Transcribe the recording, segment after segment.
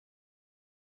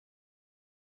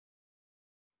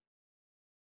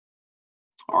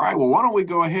All right, well, why don't we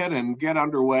go ahead and get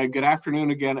underway. Good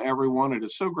afternoon again, everyone. It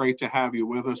is so great to have you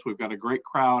with us. We've got a great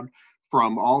crowd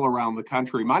from all around the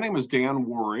country. My name is Dan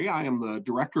Worry. I am the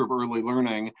Director of Early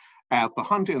Learning at the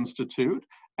Hunt Institute,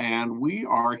 and we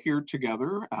are here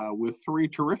together with three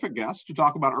terrific guests to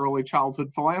talk about early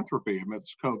childhood philanthropy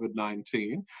amidst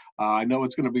COVID-19. I know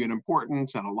it's going to be an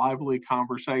important and a lively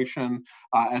conversation.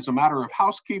 As a matter of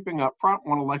housekeeping up front, I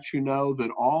want to let you know that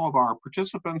all of our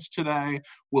participants today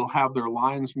will have their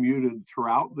lines muted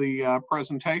throughout the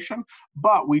presentation,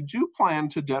 but we do plan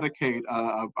to dedicate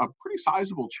a pretty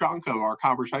sizable chunk of our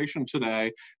conversation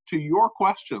today to your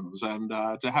questions and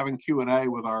to having Q&A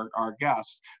with our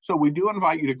guests. So we do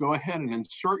invite you to go ahead and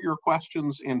insert your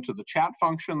questions into the chat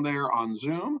function there on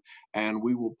Zoom, and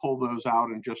we will pull those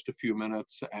out in just a few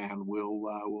minutes, and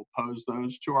we'll pose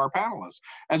those to our panelists.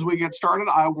 As we get started,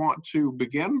 I want to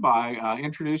begin by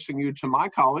introducing you to my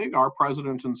colleague, our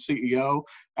President and CEO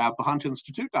at the Hunt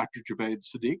Institute, Dr. Javed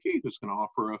Siddiqui, who's going to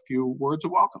offer a few words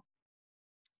of welcome.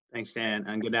 Thanks, Dan,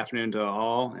 and good afternoon to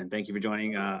all, and thank you for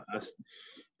joining us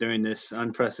during this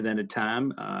unprecedented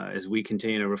time. As we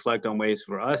continue to reflect on ways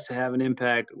for us to have an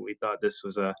impact, we thought this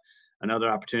was another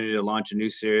opportunity to launch a new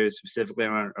series specifically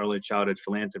around early childhood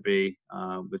philanthropy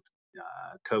with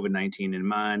COVID-19 in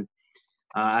mind.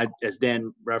 As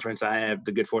Dan referenced, I have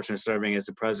the good fortune of serving as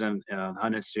the president of the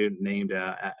Hunt Institute, named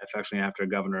affectionately after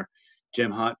Governor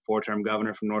Jim Hunt, four-term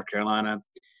governor from North Carolina.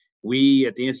 We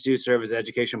at the Institute serve as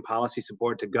education policy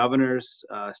support to governors,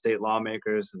 state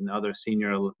lawmakers, and other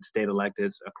senior state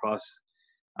electeds across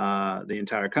the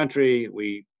entire country.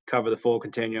 We cover the full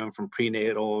continuum from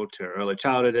prenatal to early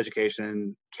childhood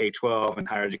education, K-12, and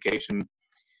higher education.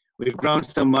 We've grown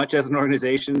so much as an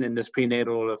organization in this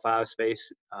prenatal to 5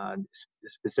 space,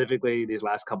 specifically these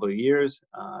last couple of years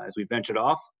as we ventured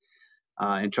off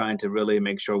and trying to really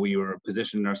make sure we were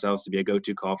positioning ourselves to be a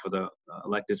go-to call for the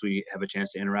electeds we have a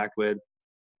chance to interact with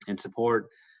and support.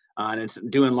 And it's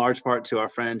due in large part to our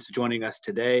friends joining us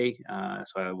today.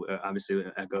 So I obviously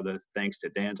echo the thanks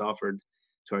that Dan's offered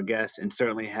to our guests, and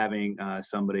certainly having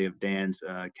somebody of Dan's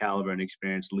caliber and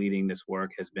experience leading this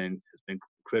work has been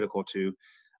critical to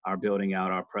our building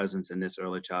out our presence in this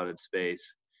early childhood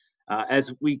space.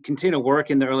 As we continue to work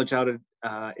in the early childhood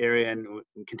area and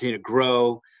continue to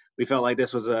grow, we felt like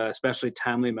this was a especially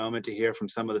timely moment to hear from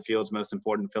some of the field's most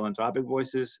important philanthropic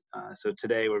voices. So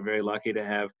today we're very lucky to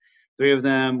have 3 of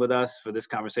them with us for this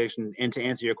conversation and to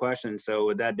answer your questions. So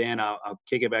with that, Dan, I'll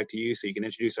kick it back to you so you can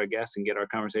introduce our guests and get our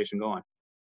conversation going.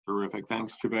 Terrific.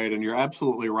 Thanks, Javed. And you're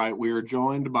absolutely right. We are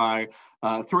joined by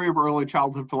 3 of early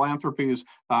childhood philanthropies,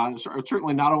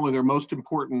 certainly not only their most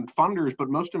important funders, but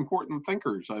most important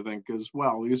thinkers, I think, as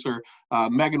well. These are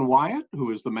Megan Wyatt,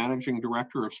 who is the Managing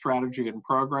Director of Strategy and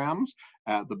Programs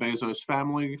at the Bezos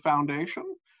Family Foundation,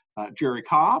 Jerry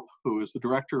Cobb, who is the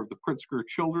Director of the Pritzker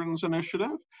Children's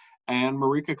Initiative, and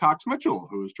Marika Cox-Mitchell,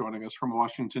 who is joining us from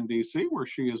Washington, D.C., where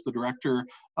she is the Director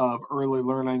of Early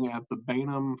Learning at the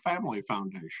Bainham Family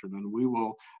Foundation. And we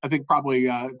will, I think, probably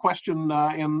question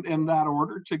in that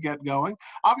order to get going.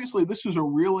 Obviously, this is a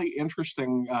really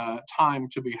interesting time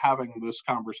to be having this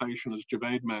conversation, as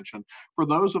Javed mentioned. For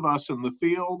those of us in the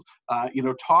field,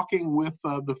 talking with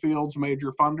the field's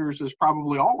major funders is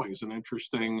probably always an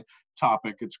interesting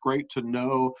topic. It's great to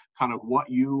know kind of what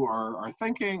you are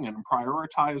thinking and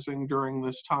prioritizing during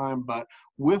this time, but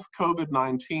with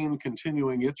COVID-19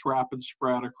 continuing its rapid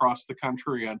spread across the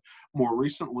country, and more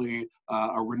recently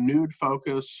a renewed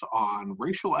focus on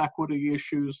racial equity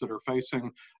issues that are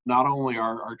facing not only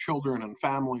our children and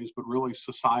families, but really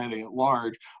society at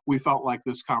large, we felt like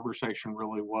this conversation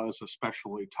really was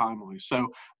especially timely. So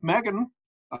Megan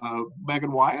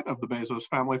Wyatt of the Bezos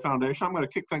Family Foundation, I'm going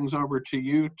to kick things over to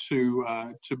you to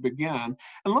begin.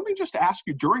 And let me just ask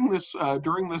you, during this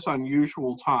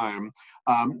unusual time,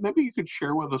 maybe you could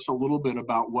share with us a little bit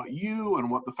about what you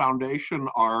and what the foundation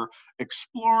are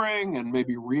exploring and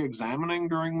maybe re-examining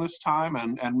during this time,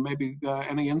 and maybe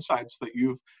any insights that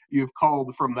you've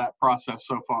culled from that process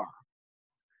so far.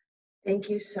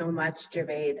 Thank you so much,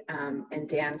 Javed and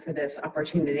Dan, for this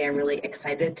opportunity. I'm really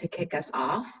excited to kick us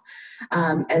off.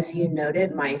 As you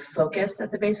noted, my focus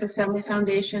at the Bezos Family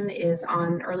Foundation is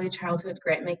on early childhood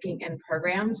grant making and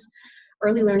programs.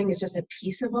 Early learning is just a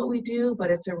piece of what we do, but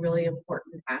it's a really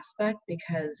important aspect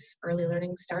because early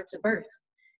learning starts at birth,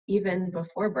 even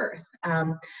before birth.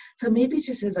 So maybe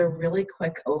just as a really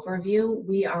quick overview,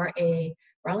 we are a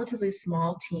relatively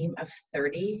small team of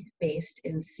 30 based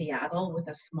in Seattle with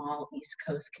a small East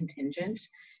Coast contingent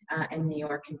in New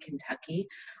York and Kentucky.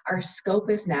 Our scope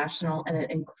is national and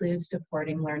it includes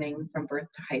supporting learning from birth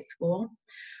to high school.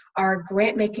 Our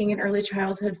grant making in early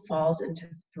childhood falls into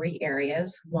 3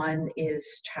 areas. One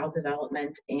is child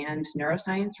development and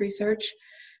neuroscience research,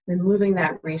 then moving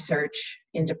that research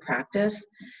into practice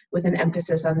with an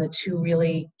emphasis on the 2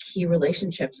 really key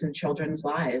relationships in children's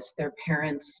lives, their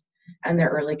parents and their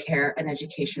early care and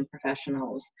education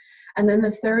professionals. And then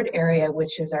the 3rd area,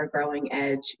 which is our growing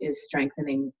edge, is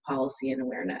strengthening policy and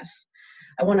awareness.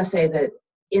 I want to say that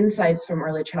insights from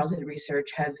early childhood research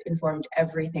have informed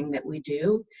everything that we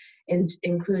do,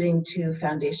 including 2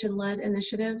 foundation-led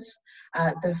initiatives.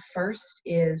 The first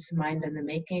is Mind in the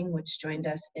Making, which joined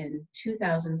us in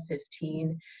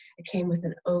 2015. It came with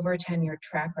an over 10-year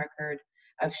track record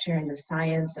of sharing the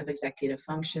science of executive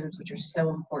functions, which are so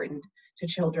important to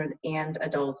children and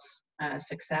adults'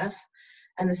 success.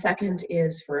 And the second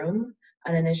is Vroom,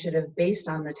 an initiative based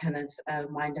on the tenets of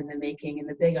Mind in the Making. And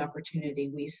the big opportunity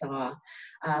we saw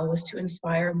was to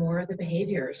inspire more of the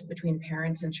behaviors between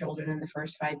parents and children in the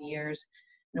first 5 years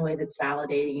in a way that's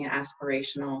validating and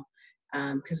aspirational,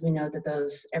 because we know that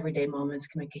those everyday moments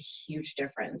can make a huge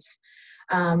difference.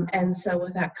 And so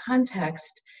with that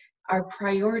context, our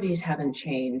priorities haven't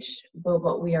changed, but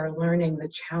what we are learning,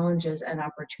 the challenges and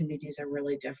opportunities are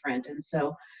really different. And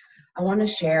so I want to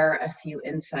share a few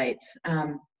insights.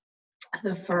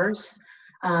 The first,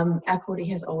 equity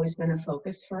has always been a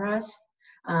focus for us,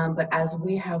 but as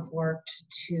we have worked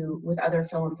with other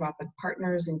philanthropic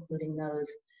partners, including those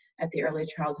at the Early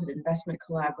Childhood Investment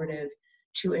Collaborative,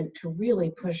 to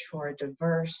really push for a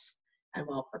diverse and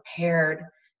well-prepared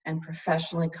and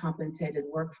professionally compensated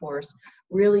workforce,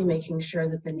 really making sure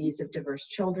that the needs of diverse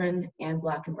children and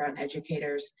Black and Brown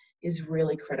educators is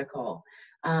really critical.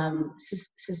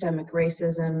 Systemic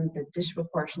racism, the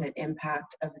disproportionate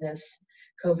impact of this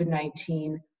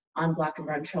COVID-19 on Black and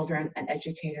Brown children and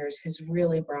educators has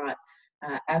really brought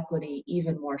equity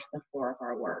even more to the fore of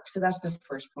our work. So that's the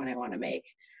first point I want to make.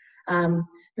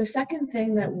 The second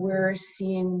thing that we're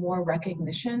seeing more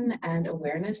recognition and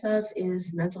awareness of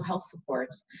is mental health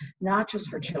supports, not just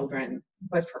for children,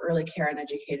 but for early care and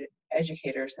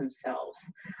educators themselves.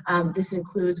 This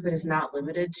includes, but is not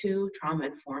limited to,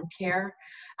 trauma-informed care.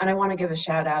 And I want to give a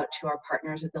shout out to our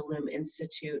partners at the Loom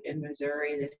Institute in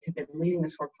Missouri that have been leading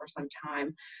this work for some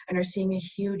time and are seeing a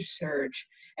huge surge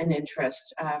in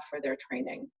interest for their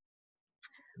training.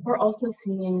 We're also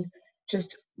seeing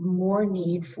just more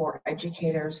need for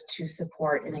educators to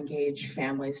support and engage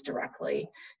families directly.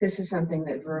 This is something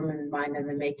that Vroom and Mind in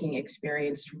the Making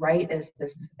experienced right as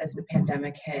the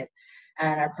pandemic hit.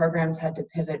 And our programs had to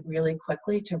pivot really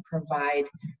quickly to provide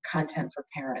content for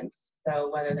parents. So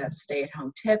whether that's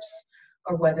stay-at-home tips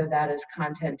or whether that is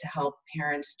content to help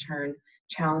parents turn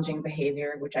challenging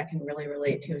behavior, which I can really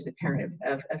relate to as a parent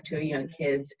of 2 young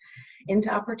kids, into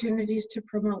opportunities to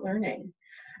promote learning.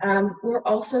 We're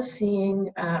also seeing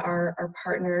our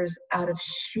partners, out of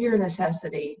sheer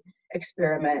necessity,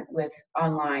 experiment with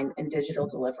online and digital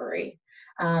delivery.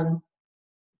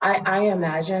 I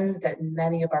imagine that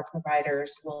many of our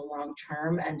providers will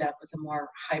long-term end up with a more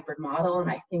hybrid model, and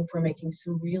I think we're making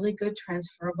some really good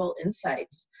transferable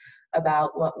insights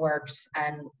about what works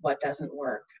and what doesn't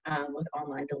work with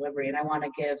online delivery. And I want to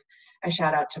give a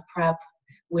shout out to PrEP,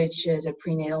 which is a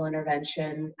prenatal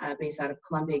intervention based out of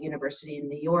Columbia University in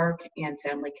New York, and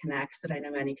Family Connects that I know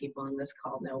many people on this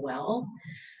call know well.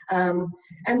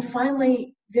 And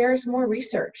finally, there's more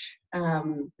research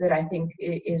that I think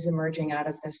is emerging out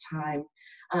of this time.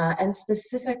 And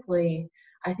specifically,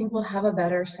 I think we'll have a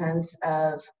better sense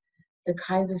of the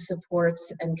kinds of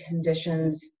supports and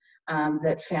conditions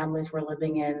that families were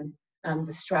living in,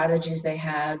 the strategies they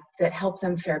had that help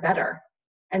them fare better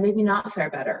and maybe not fare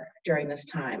better during this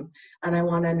time. And I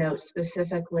want to note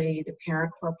specifically the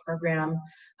Parent Corps program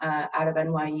out of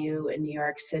NYU in New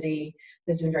York City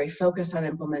that's been very focused on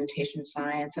implementation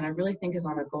science, and I really think is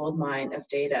on a gold mine of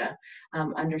data,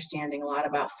 understanding a lot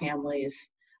about families,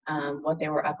 what they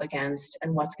were up against,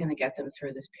 and what's going to get them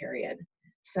through this period.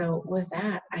 So with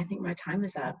that, I think my time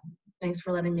is up. Thanks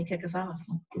for letting me kick us off.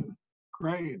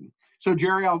 Great. So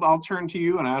Jerry, I'll turn to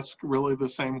you and ask really the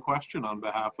same question on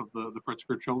behalf of the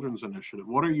Pritzker Children's Initiative.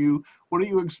 What are you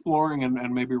exploring and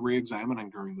maybe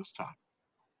re-examining during this time?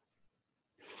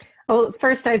 Well,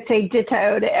 first I'd say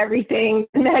ditto to everything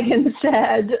Megan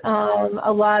said.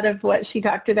 A lot of what she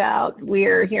talked about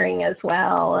we're hearing as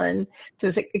well, and so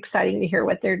it's exciting to hear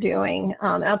what they're doing.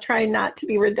 I'll try not to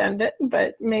be redundant,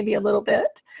 but maybe a little bit.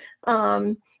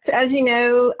 So as you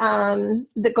know,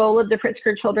 the goal of the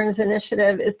Pritzker Children's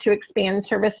Initiative is to expand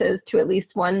services to at least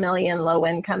 1 million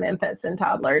low-income infants and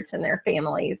toddlers and their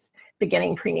families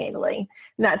beginning prenatally.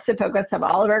 And that's the focus of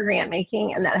all of our grant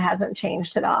making, and that hasn't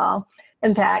changed at all.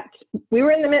 In fact, we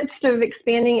were in the midst of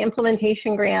expanding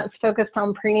implementation grants focused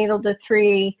on prenatal to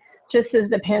 3 just as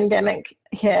the pandemic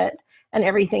hit and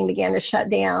everything began to shut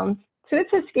down. So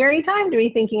it's a scary time to be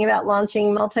thinking about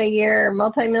launching multi-year,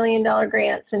 multi-million-dollar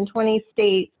grants in 20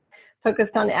 states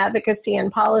focused on advocacy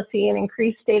and policy and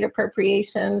increased state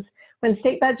appropriations when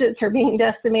state budgets are being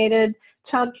decimated,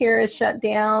 childcare is shut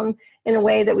down in a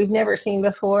way that we've never seen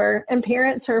before, and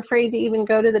parents are afraid to even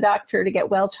go to the doctor to get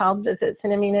well child visits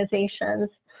and immunizations.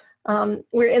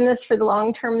 We're in this for the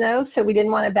long term though, so we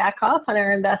didn't want to back off on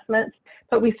our investments,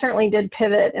 but we certainly did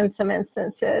pivot in some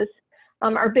instances.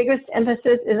 Our biggest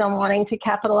emphasis is on wanting to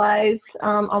capitalize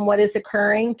on what is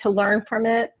occurring, to learn from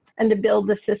it, and to build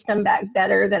the system back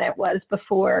better than it was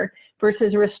before,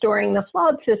 versus restoring the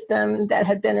flawed system that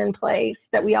had been in place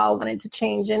that we all wanted to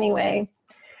change anyway.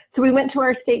 So we went to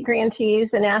our state grantees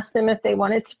and asked them if they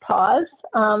wanted to pause.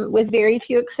 With very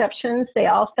few exceptions, they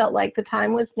all felt like the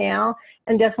time was now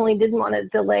and definitely didn't want to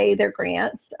delay their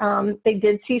grants. They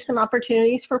did see some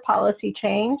opportunities for policy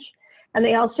change, and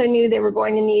they also knew they were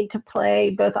going to need to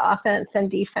play both offense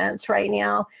and defense right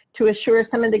now to assure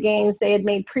some of the gains they had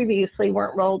made previously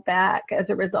weren't rolled back as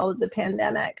a result of the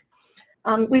pandemic.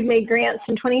 We've made grants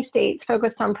in 20 states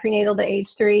focused on prenatal to age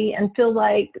 3 and feel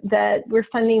like that we're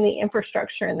funding the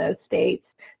infrastructure in those states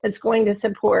that's going to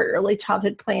support early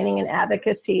childhood planning and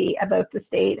advocacy at both the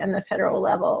state and the federal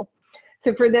level.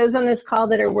 So for those on this call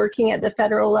that are working at the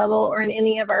federal level or in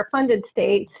any of our funded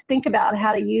states, think about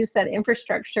how to use that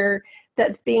infrastructure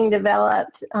that's being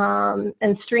developed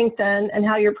and strengthened, and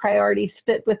how your priorities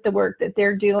fit with the work that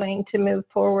they're doing to move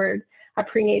forward a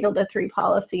prenatal to 3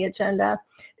 policy agenda.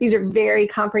 These are very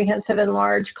comprehensive and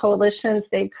large coalitions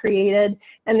they've created,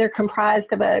 and they're comprised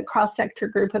of a cross-sector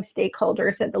group of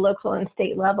stakeholders at the local and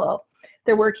state level.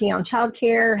 They're working on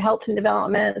childcare, health and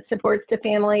development, supports to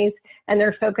families, and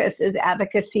their focus is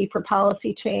advocacy for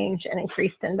policy change and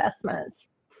increased investments.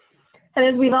 And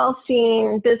as we've all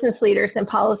seen, business leaders and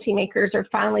policymakers are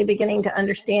finally beginning to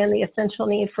understand the essential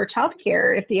need for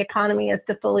childcare if the economy is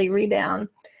to fully rebound.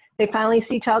 They finally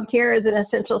see childcare as an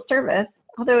essential service,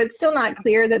 although it's still not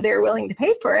clear that they're willing to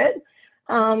pay for it.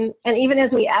 And even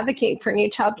as we advocate for new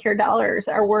childcare dollars,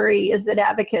 our worry is that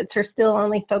advocates are still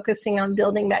only focusing on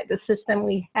building back the system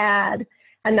we had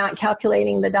and not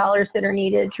calculating the dollars that are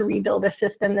needed to rebuild a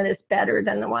system that is better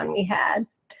than the one we had,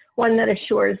 one that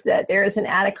assures that there is an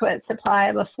adequate supply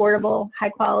of affordable,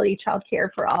 high-quality childcare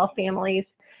for all families,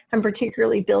 and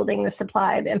particularly building the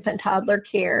supply of infant-toddler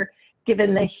care,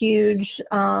 given the huge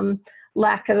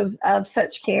lack of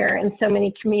such care in so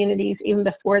many communities even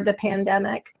before the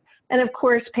pandemic. And of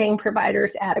course, paying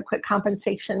providers adequate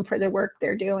compensation for the work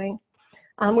they're doing.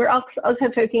 We're also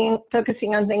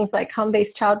focusing on things like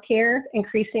home-based childcare,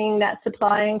 increasing that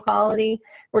supply and quality,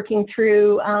 working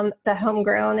through the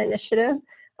homegrown initiative,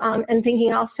 and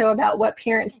thinking also about what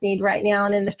parents need right now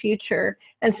and in the future,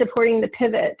 and supporting the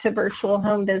pivot to virtual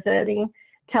home visiting,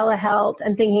 telehealth,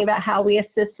 and thinking about how we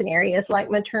assist in areas like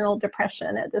maternal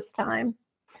depression at this time.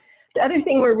 The other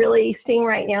thing we're really seeing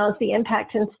right now is the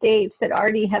impact in states that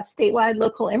already have statewide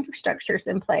local infrastructures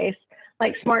in place,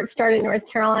 like Smart Start in North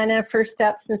Carolina, First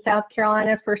Steps in South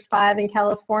Carolina, First 5 in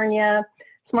California,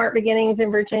 Smart Beginnings in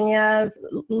Virginia,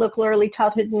 local early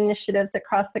childhood initiatives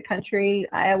across the country,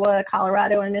 Iowa,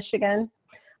 Colorado, and Michigan.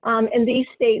 In these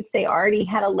states, they already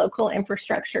had a local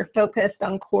infrastructure focused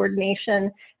on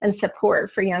coordination and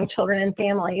support for young children and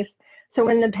families. So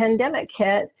when the pandemic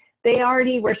hit, they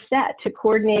already were set to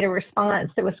coordinate a response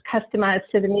that was customized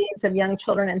to the needs of young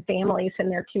children and families in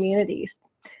their communities.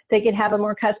 They could have a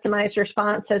more customized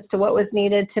response as to what was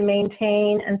needed to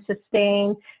maintain and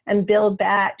sustain and build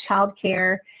back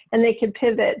childcare, and they could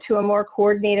pivot to a more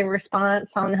coordinated response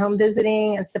on home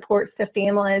visiting and supports to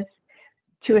families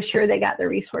to assure they got the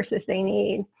resources they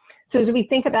need. So as we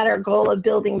think about our goal of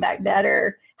building back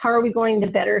better, how are we going to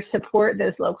better support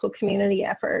those local community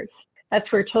efforts?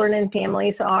 That's where children and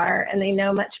families are, and they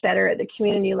know much better at the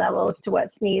community level as to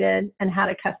what's needed and how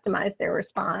to customize their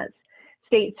response.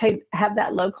 States have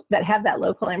that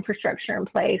local infrastructure in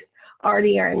place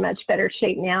already are in much better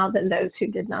shape now than those who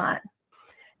did not.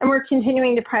 And we're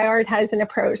continuing to prioritize an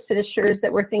approach that assures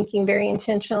that we're thinking very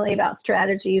intentionally about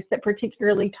strategies that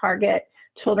particularly target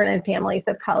children and families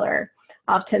of color.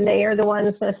 Often they are the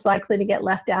ones most likely to get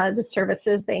left out of the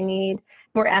services they need.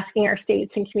 We're asking our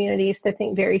states and communities to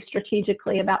think very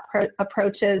strategically about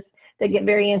approaches that get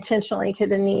very intentionally to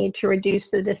the need to reduce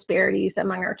the disparities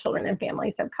among our children and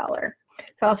families of color.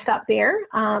 So I'll stop there,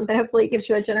 but hopefully it gives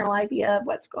you a general idea of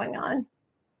what's going on.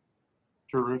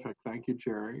 Terrific. Thank you,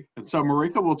 Jerry. And so,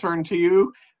 Marika, we'll turn to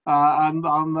you on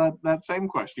that same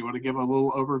question. You want to give a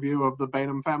little overview of the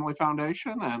Bainham Family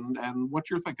Foundation and what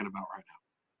you're thinking about right now?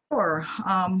 Sure.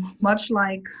 Much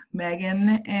like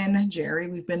Megan and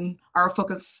Jerry, our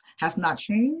focus has not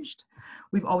changed.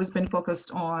 We've always been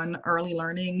focused on early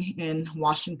learning in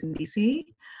Washington, D.C.,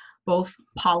 both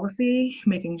policy,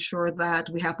 making sure that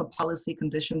we have the policy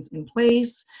conditions in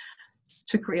place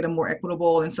to create a more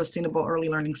equitable and sustainable early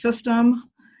learning system,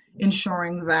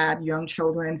 ensuring that young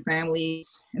children and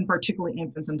families, and particularly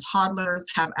infants and toddlers,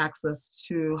 have access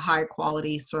to high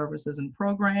quality services and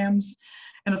programs,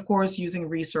 and of course, using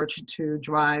research to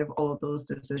drive all of those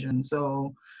decisions.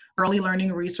 So early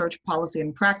learning research, policy,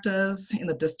 and practice in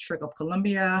the District of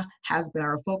Columbia has been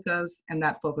our focus, and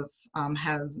that focus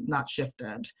has not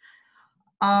shifted.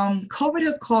 COVID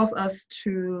has caused us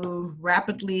to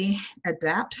rapidly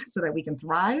adapt so that we can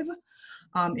thrive.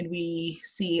 And we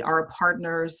see our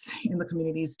partners in the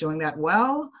communities doing that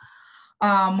well.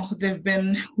 We've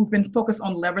been focused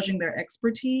on leveraging their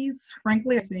expertise.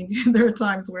 Frankly, I think there are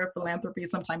times where philanthropy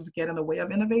sometimes get in the way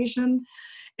of innovation.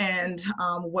 And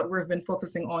what we've been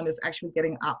focusing on is actually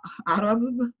getting out of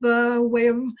the way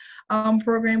of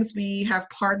programs. We have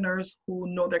partners who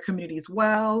know their communities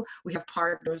well. We have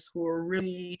partners who are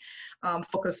really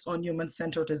focused on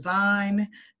human-centered design.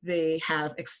 They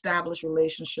have established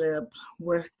relationship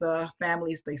with the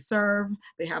families they serve.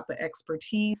 They have the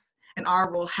expertise. And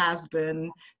our role has been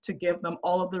to give them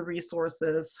all of the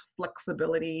resources,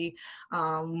 flexibility,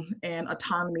 and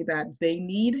autonomy that they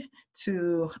need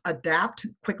to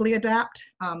quickly adapt,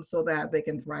 so that they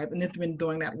can thrive. And they've been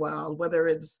doing that well, whether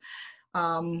it's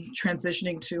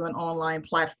transitioning to an online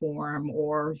platform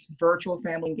or virtual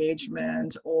family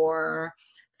engagement or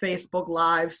Facebook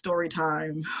Live story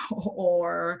time,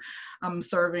 or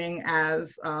serving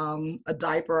as a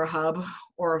diaper hub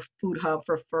or a food hub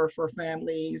for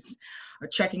families, or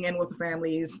checking in with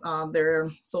families, their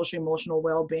social emotional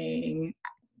well-being,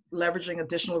 leveraging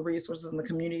additional resources in the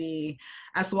community,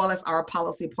 as well as our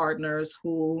policy partners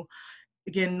who,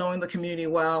 again, knowing the community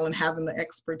well and having the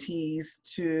expertise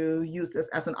to use this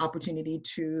as an opportunity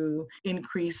to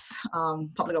increase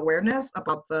public awareness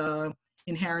about the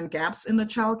inherent gaps in the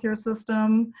childcare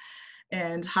system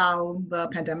and how the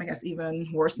pandemic has even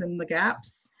worsened the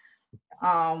gaps,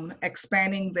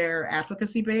 expanding their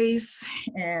advocacy base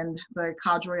and the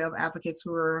cadre of advocates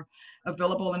who are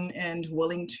available and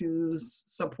willing to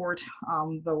support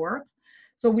the work.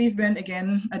 So we've been,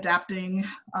 again, adapting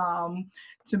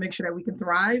to make sure that we can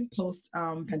thrive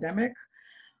post-pandemic,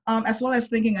 as well as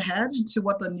thinking ahead to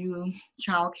what the new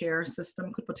childcare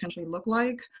system could potentially look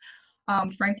like.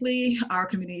 Frankly, our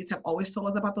communities have always told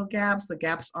us about the gaps. The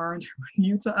gaps aren't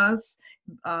new to us.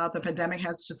 The pandemic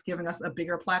has just given us a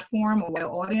bigger platform, a wider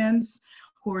audience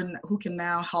who can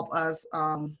now help us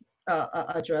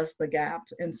address the gap.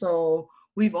 And so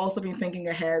we've also been thinking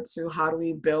ahead to how do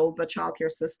we build the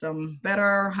childcare system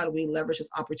better? How do we leverage this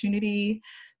opportunity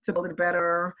to build it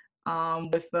better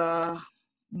with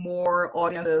more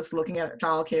audiences looking at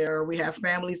childcare. We have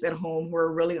families at home who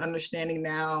are really understanding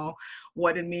now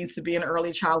what it means to be an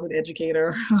early childhood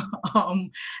educator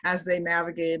as they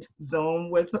navigate Zoom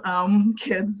with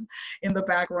kids in the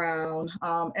background.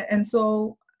 And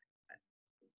so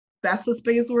that's the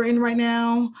space we're in right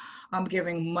now.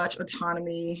 Giving much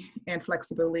autonomy and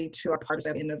flexibility to our partners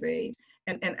that innovate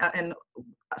and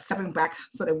stepping back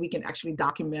so that we can actually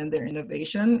document their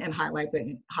innovation and highlight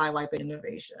the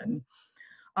innovation.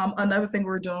 Another thing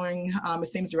we're doing, it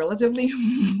seems relatively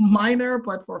minor,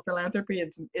 but for philanthropy,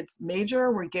 it's major.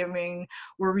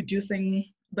 We're reducing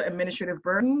the administrative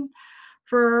burden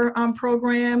for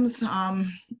programs,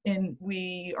 and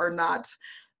we are not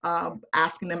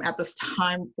asking them at this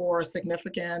time for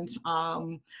significant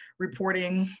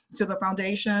reporting to the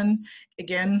foundation.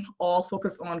 Again, all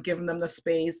focused on giving them the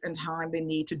space and time they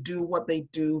need to do what they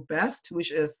do best,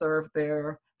 which is serve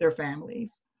their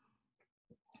families.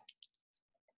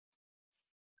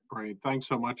 Great. Thanks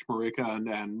so much, Marika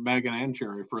and Megan and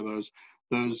Jerry, for those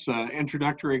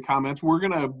introductory comments. We're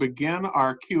going to begin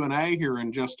our Q&A here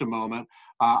in just a moment.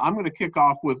 I'm going to kick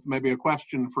off with maybe a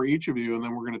question for each of you, and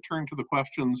then we're going to turn to the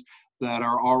questions that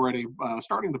are already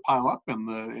starting to pile up in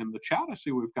the chat. I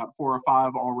see we've got 4 or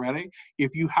 5 already.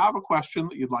 If you have a question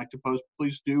that you'd like to post,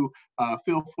 please do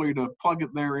feel free to plug it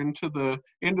there into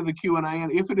the Q&A.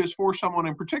 And if it is for someone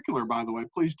in particular, by the way,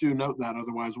 please do note that.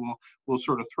 Otherwise, we'll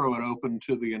sort of throw it open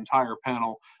to the entire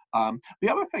panel. The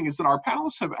other thing is that our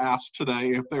panelists have asked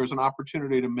today if there's an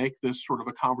opportunity to make this sort of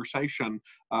a conversation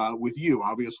with you.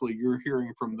 Obviously, you're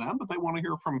hearing from them, but they want to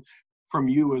hear from from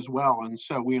you as well. And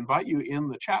so we invite you in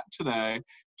the chat today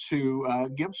to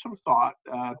give some thought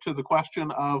to the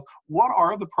question of what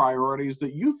are the priorities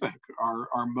that you think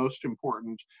are most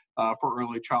important for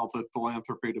early childhood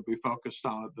philanthropy to be focused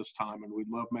on at this time. And we'd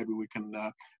love, maybe we can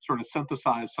sort of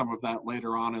synthesize some of that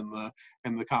later on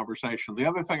in the conversation. The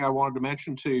other thing I wanted to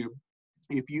mention to you,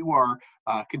 if you are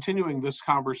continuing this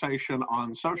conversation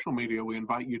on social media, we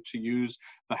invite you to use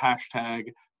the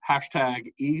hashtag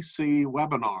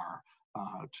ECWebinar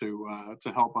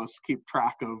to help us keep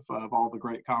track of all the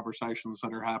great conversations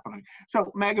that are happening.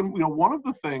 So Megan, one of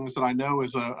the things that I know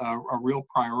is a real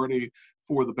priority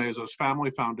for the Bezos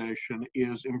Family Foundation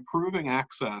is improving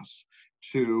access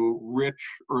to rich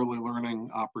early learning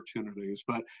opportunities.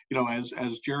 But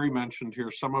as Jerry mentioned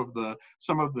here, some of the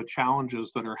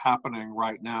challenges that are happening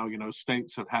right now,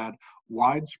 states have had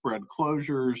widespread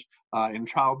closures in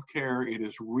childcare. It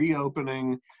is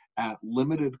reopening at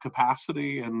limited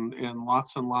capacity in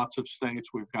lots and lots of states.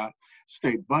 We've got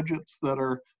state budgets that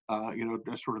are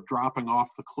just sort of dropping off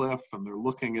the cliff, and they're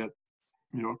looking at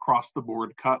across the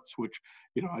board cuts, which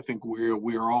I think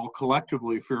we are all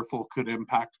collectively fearful could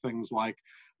impact things like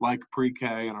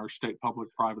pre-K and our state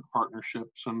public-private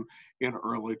partnerships and in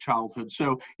early childhood.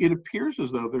 So it appears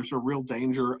as though there's a real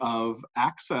danger of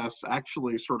access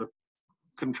actually sort of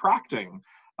contracting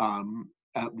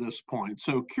at this point.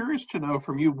 So curious to know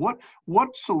from you,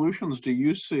 what solutions do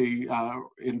you see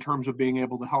in terms of being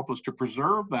able to help us to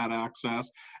preserve that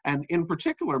access, and in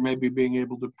particular maybe being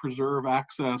able to preserve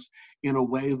access in a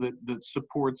way that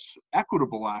supports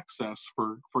equitable access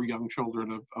for young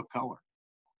children of color?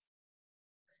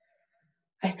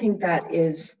 I think that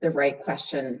is the right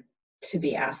question to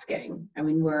be asking. I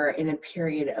mean, we're in a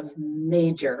period of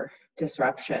major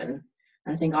disruption.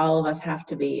 I think all of us have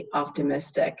to be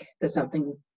optimistic that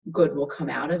something good will come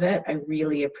out of it. I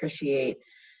really appreciate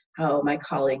how my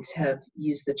colleagues have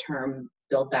used the term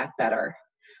build back better.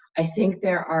 I think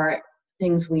there are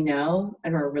things we know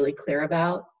and are really clear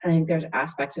about. And I think there's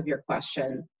aspects of your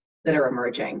question that are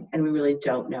emerging and we really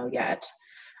don't know yet.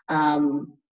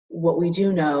 What we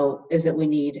do know is that we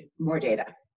need more data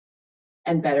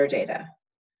and better data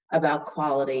about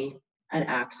quality and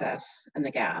access and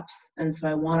the gaps. And so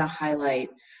I want to highlight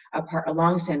a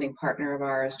longstanding partner of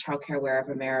ours, Child Care Aware of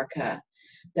America,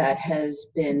 that has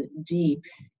been deep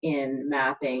in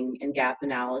mapping and gap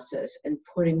analysis and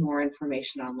putting more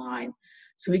information online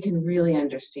so we can really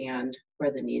understand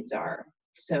where the needs are.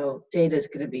 So data is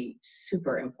going to be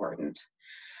super important.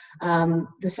 The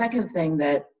second thing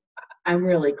that I'm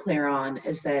really clear on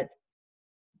is that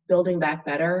building back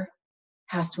better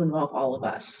has to involve all of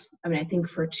us. I mean, I think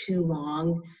for too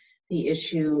long, the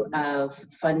issue of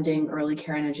funding early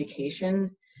care and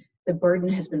education, the burden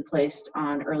has been placed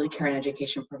on early care and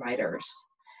education providers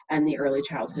and the early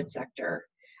childhood sector.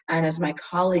 And as my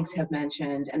colleagues have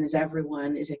mentioned, and as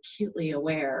everyone is acutely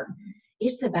aware,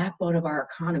 it's the backbone of our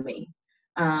economy,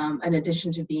 in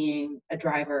addition to being a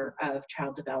driver of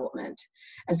child development.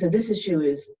 And so this issue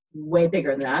is way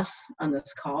bigger than us on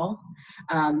this call.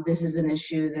 This is an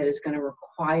issue that is going to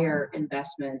require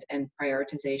investment and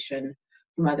prioritization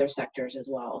from other sectors as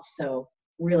well. So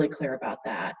really clear about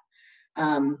that.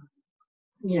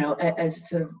 As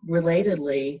sort of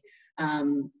relatedly,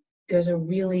 there's a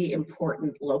really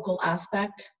important local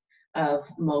aspect of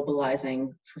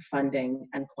mobilizing for funding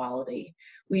and quality.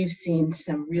 We've seen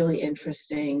some really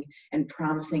interesting and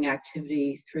promising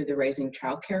activity through the Raising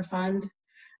Childcare Fund,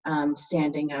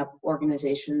 standing up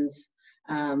organizations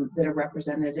that are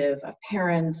representative of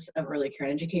parents, of early care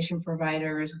and education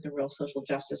providers with a real social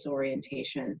justice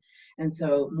orientation. And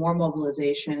so more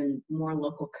mobilization, more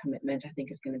local commitment, I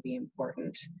think is going to be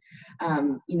important.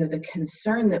 The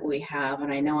concern that we have,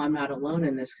 and I know I'm not alone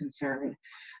in this concern,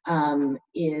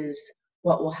 is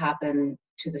what will happen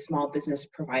to the small business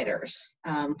providers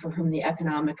for whom the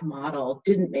economic model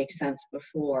didn't make sense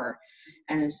before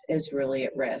and is really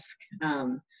at risk.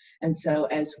 And so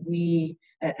as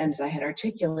I had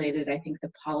articulated, I think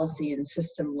the policy and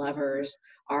system levers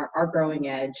are our growing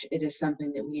edge. It is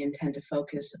something that we intend to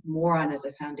focus more on as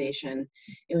a foundation.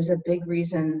 It was a big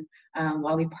reason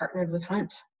why we partnered with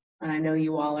Hunt. And I know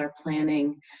you all are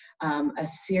planning a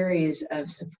series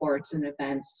of supports and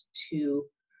events to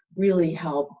really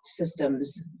help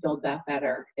systems build that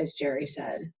better, as Jerry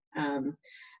said.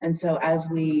 And so as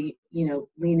we,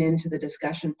 lean into the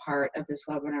discussion part of this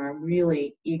webinar, I'm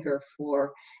really eager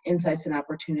for insights and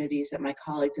opportunities that my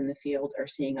colleagues in the field are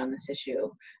seeing on this issue,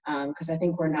 because I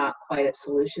think we're not quite at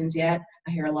solutions yet.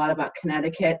 I hear a lot about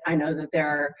Connecticut. I know that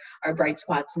there are bright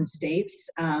spots in states,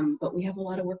 but we have a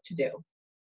lot of work to do.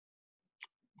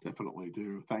 Definitely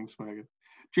do. Thanks, Megan.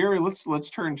 Jerry, let's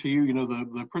turn to you. You know,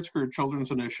 the Pritzker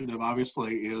Children's Initiative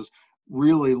obviously is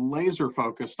really laser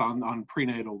focused on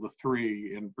prenatal to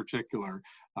 3 in particular,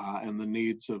 and the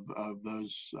needs of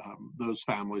those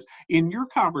families. In your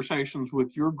conversations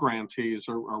with your grantees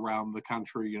around the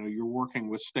country, you know, you're working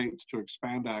with states to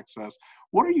expand access.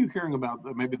 What are you hearing about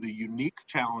maybe the unique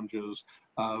challenges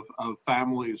of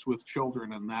families with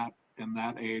children in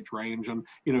that age range? And,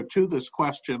 you know, to this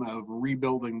question of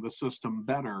rebuilding the system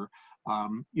better,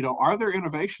 you know, are there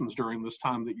innovations during this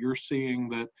time that you're seeing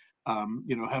that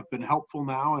you know, have been helpful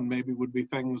now and maybe would be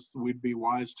things we'd be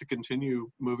wise to continue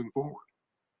moving forward?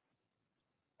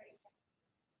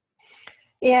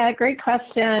 Yeah, great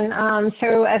question.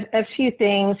 So a few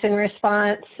things in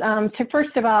response. So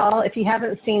first of all, if you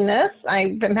haven't seen this,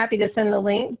 I'm happy to send the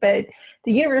link, but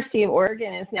the University of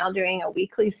Oregon is now doing a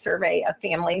weekly survey of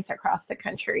families across the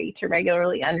country to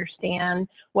regularly understand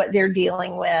what they're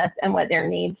dealing with and what their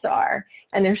needs are.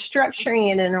 And they're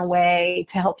structuring it in a way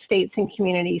to help states and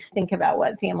communities think about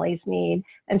what families need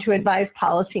and to advise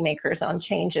policymakers on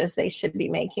changes they should be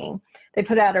making. They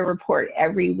put out a report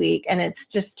every week, and it's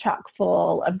just chock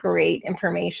full of great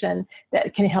information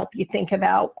that can help you think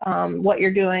about what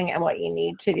you're doing and what you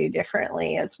need to do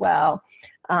differently as well.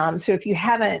 So if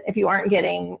you aren't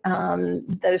getting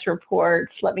those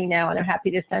reports, let me know, and I'm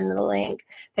happy to send the link.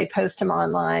 They post them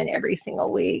online every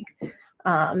single week.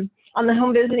 On the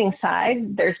home visiting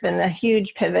side, there's been a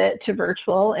huge pivot to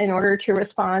virtual in order to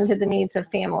respond to the needs of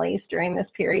families during this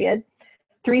period.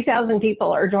 3,000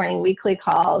 people are joining weekly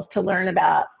calls to learn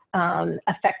about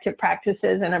effective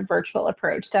practices and a virtual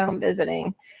approach to home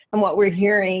visiting. And what we're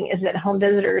hearing is that home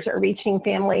visitors are reaching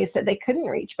families that they couldn't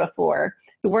reach before,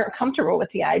 who weren't comfortable with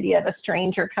the idea of a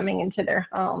stranger coming into their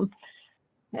home.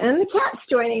 And the cat's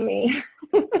joining me.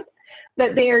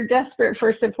 That they are desperate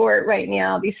for support right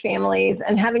now, these families,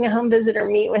 and having a home visitor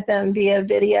meet with them via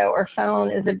video or phone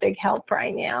is a big help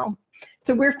right now.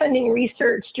 So we're funding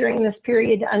research during this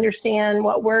period to understand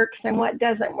what works and what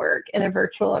doesn't work in a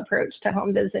virtual approach to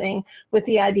home visiting, with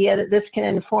the idea that this can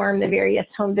inform the various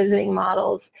home visiting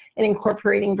models and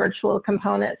incorporating virtual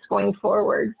components going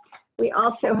forward. We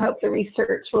also hope the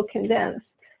research will convince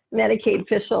Medicaid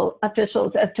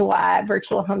officials as to why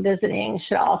virtual home visiting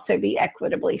should also be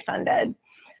equitably funded.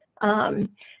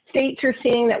 States are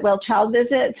seeing that well-child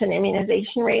visits and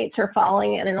immunization rates are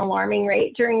falling at an alarming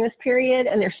rate during this period,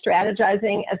 and they're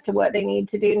strategizing as to what they need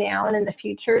to do now and in the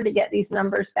future to get these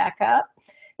numbers back up.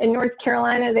 In North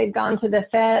Carolina, they've gone to the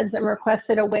feds and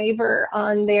requested a waiver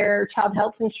on their child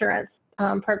health insurance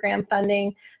program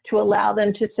funding to allow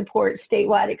them to support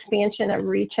statewide expansion of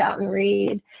Reach Out and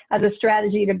Read as a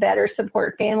strategy to better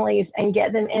support families and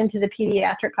get them into the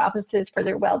pediatric offices for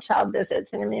their well-child visits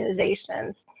and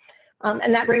immunizations.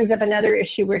 And that brings up another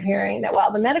issue we're hearing, that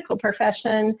while the medical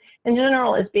profession in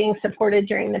general is being supported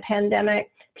during the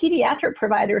pandemic, pediatric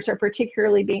providers are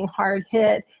particularly being hard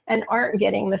hit and aren't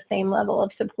getting the same level of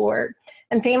support.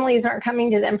 And families aren't coming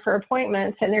to them for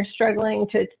appointments, and they're struggling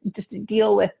to just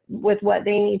deal with what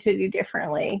they need to do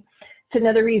differently. It's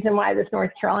another reason why this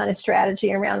North Carolina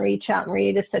strategy around Reach Out and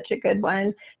Read is such a good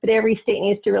one. But every state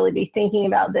needs to really be thinking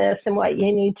about this and what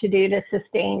you need to do to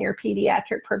sustain your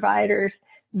pediatric providers.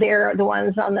 They're the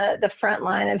ones on the front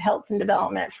line of health and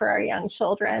development for our young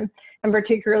children. And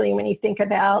particularly when you think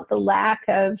about the lack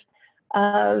of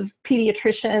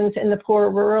pediatricians in the poor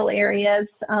rural areas,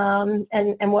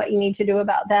 and what you need to do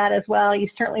about that as well. You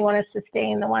certainly want to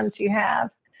sustain the ones you have.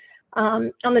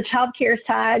 On the child care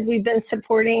side, we've been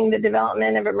supporting the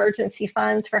development of emergency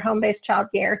funds for home-based child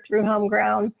care through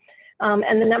Homegrown.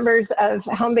 And the numbers of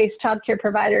home-based child care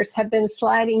providers have been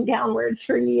sliding downwards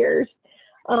for years.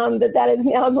 But that is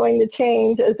now going to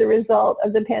change as a result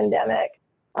of the pandemic.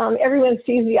 Everyone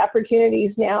sees the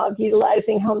opportunities now of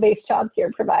utilizing home-based child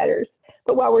care providers.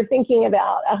 But while we're thinking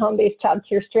about a home-based child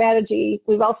care strategy,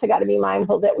 we've also got to be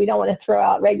mindful that we don't want to throw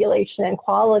out regulation and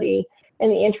quality in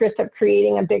the interest of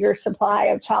creating a bigger supply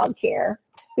of child care.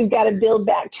 We've got to build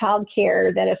back child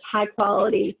care that is high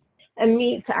quality and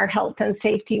meets our health and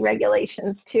safety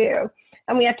regulations too.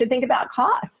 And we have to think about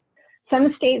cost.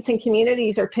 Some states and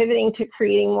communities are pivoting to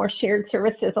creating more shared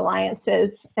services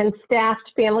alliances and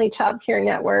staffed family child care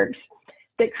networks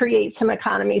that create some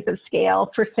economies of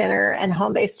scale for center and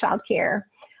home-based child care.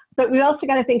 But we also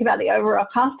got to think about the overall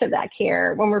cost of that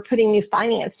care when we're putting new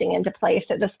financing into place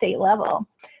at the state level.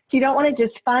 So you don't want to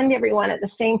just fund everyone at the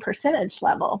same percentage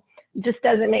level. It just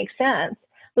doesn't make sense.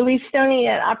 Louise Stoney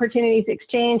at Opportunities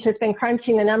Exchange has been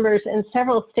crunching the numbers in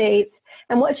several states,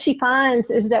 and what she finds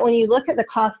is that when you look at the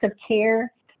cost of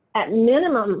care at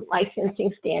minimum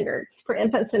licensing standards for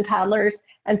infants and toddlers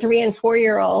and 3- and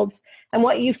 4-year-olds, And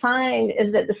what you find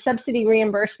is that the subsidy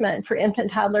reimbursement for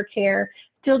infant toddler care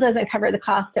still doesn't cover the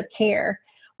cost of care.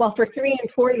 While for 3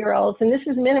 and 4-year-olds, and this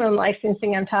is minimum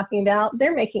licensing I'm talking about,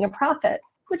 they're making a profit,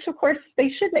 which of course they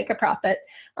should make a profit.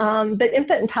 But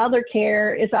infant and toddler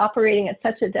care is operating at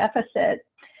such a deficit.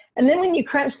 And then when you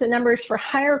crunch the numbers for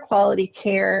higher quality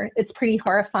care, it's pretty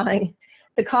horrifying.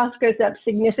 The cost goes up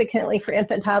significantly for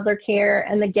infant toddler care,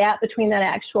 and the gap between that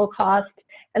actual cost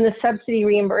and the subsidy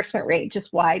reimbursement rate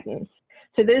just widens.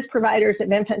 So those providers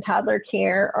of infant toddler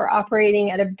care are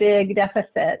operating at a big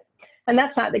deficit. And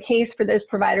that's not the case for those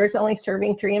providers only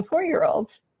serving 3 and 4-year-olds.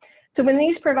 So when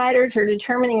these providers are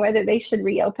determining whether they should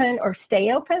reopen or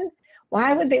stay open,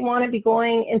 why would they want to be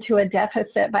going into a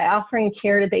deficit by offering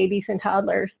care to babies and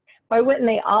toddlers? Why wouldn't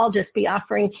they all just be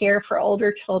offering care for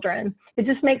older children? It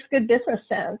just makes good business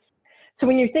sense. So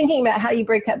when you're thinking about how you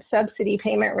break up subsidy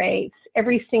payment rates,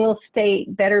 every single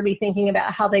state better be thinking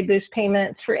about how they boost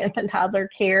payments for infant toddler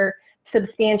care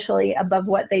substantially above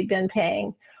what they've been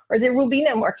paying, or there will be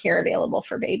no more care available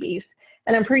for babies.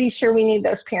 And I'm pretty sure we need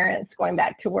those parents going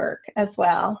back to work as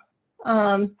well.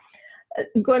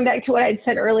 Going back to what I'd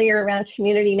said earlier around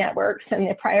community networks and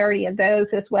the priority of those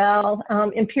as well.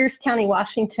 In Pierce County,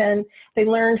 Washington, they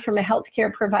learned from a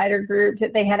healthcare provider group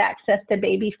that they had access to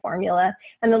baby formula,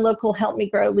 and the local Help Me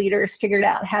Grow leaders figured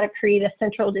out how to create a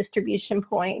central distribution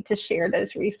point to share those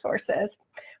resources.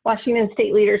 Washington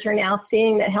state leaders are now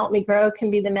seeing that Help Me Grow can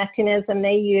be the mechanism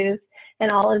they use in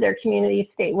all of their communities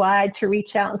statewide to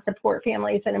reach out and support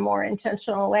families in a more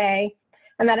intentional way.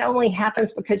 And that only happens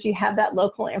because you have that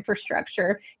local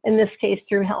infrastructure, in this case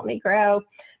through Help Me Grow.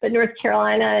 But North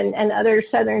Carolina and other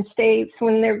southern states,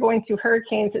 when they're going through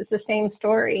hurricanes, it's the same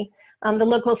story. The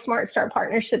local Smart Start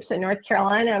partnerships in North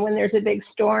Carolina, when there's a big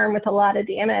storm with a lot of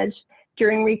damage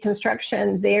during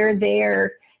reconstruction, they're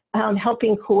there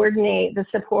helping coordinate the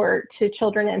support to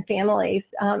children and families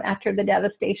after the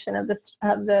devastation of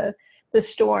the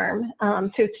storm.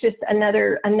 So it's just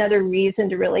another reason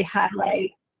to really highlight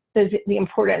the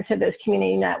importance of those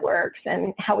community networks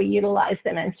and how we utilize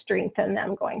them and strengthen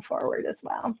them going forward as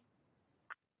well.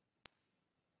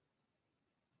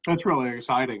 That's really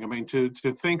exciting. I mean, to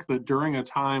think that during a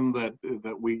time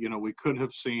that we could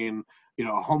have seen,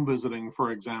 home visiting,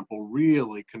 for example,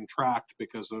 really contract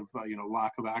because of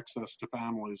lack of access to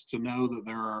families, to know that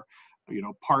there are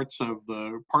parts of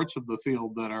the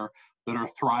field that are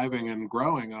thriving and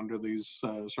growing under these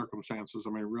circumstances. I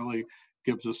mean, really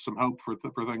gives us some hope for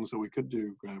things that we could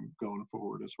do going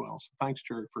forward as well. So thanks,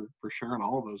 Jerry, for sharing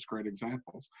all of those great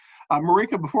examples.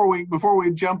 Marika, before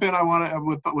we jump in, I want to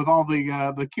with all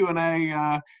the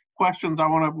Q&A questions, I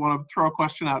want to throw a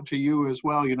question out to you as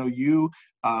well. You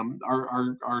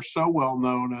are so well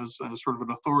known as sort of an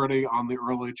authority on the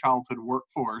early childhood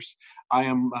workforce. I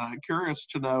am curious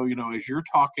to know, as you're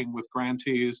talking with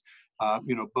grantees,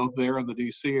 both there in the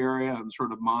DC area and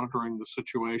sort of monitoring the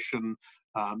situation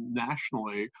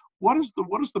nationally, what is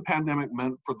the pandemic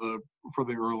meant for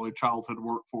the early childhood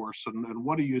workforce, and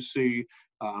what do you see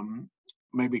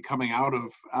maybe coming out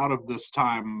of this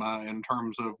time in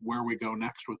terms of where we go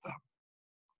next with them?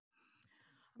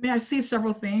 I mean, I see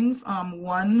several things.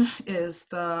 One is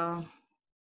the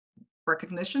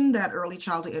recognition that early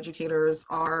childhood educators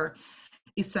are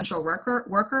essential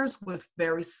workers with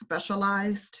very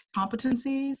specialized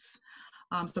competencies.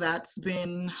 So that's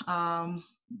been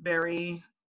very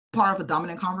part of the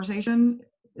dominant conversation.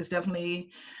 It's definitely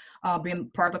been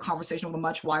part of the conversation with a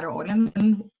much wider audience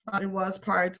than it was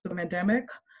prior to the pandemic.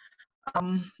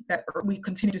 That we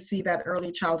continue to see that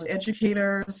early childhood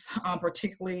educators,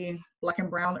 particularly Black and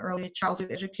Brown early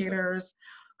childhood educators,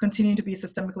 continue to be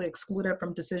systemically excluded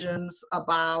from decisions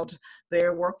about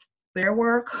their work,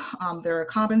 their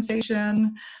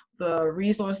compensation, the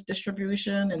resource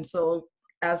distribution. And so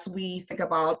as we think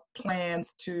about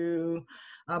plans to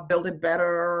build it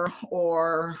better,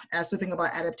 or as we think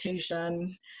about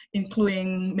adaptation,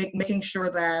 including making sure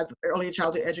that early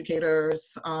childhood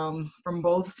educators from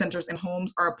both centers and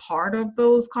homes are a part of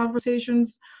those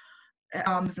conversations,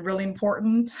 is really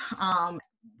important.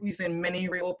 We've seen many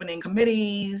reopening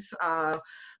committees,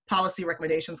 policy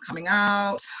recommendations coming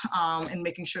out, and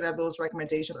making sure that those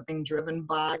recommendations are being driven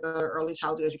by the early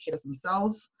childhood educators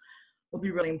themselves will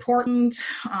be really important.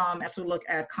 As we look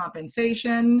at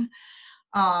compensation,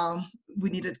 we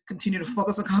need to continue to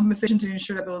focus on compensation to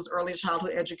ensure that those early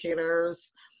childhood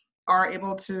educators are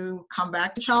able to come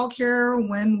back to childcare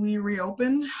when we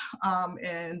reopen.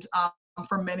 And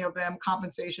for many of them,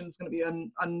 compensation is going to be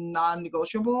a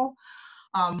non-negotiable,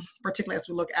 particularly as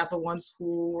we look at the ones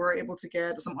who were able to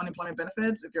get some unemployment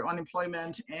benefits. If your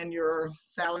unemployment and your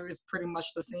salary is pretty much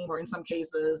the same, or in some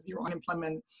cases, your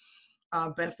unemployment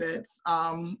benefits,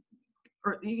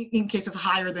 or in cases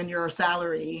higher than your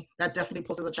salary, that definitely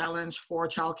poses a challenge for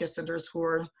childcare centers who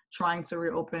are trying to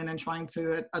reopen and trying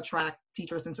to attract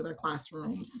teachers into their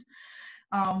classrooms.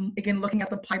 Again, looking at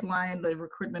the pipeline, the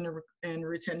recruitment and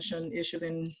retention issues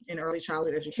in early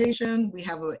childhood education, we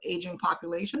have an aging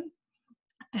population.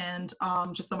 And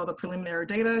just some of the preliminary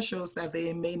data shows that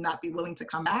they may not be willing to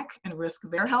come back and risk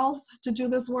their health to do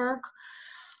this work.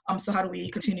 So how do we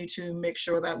continue to make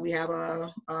sure that we have a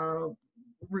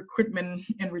recruitment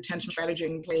and retention strategy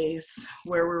in place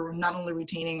where we're not only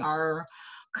retaining our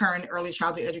current early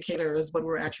childhood educators, but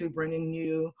we're actually bringing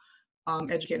new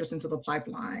educators into the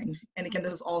pipeline. And again,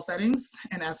 this is all settings.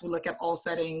 And as we look at all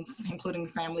settings, including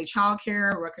family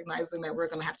childcare, recognizing that we're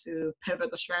going to have to pivot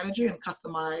the strategy and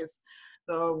customize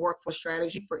the workforce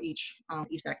strategy for each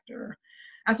sector.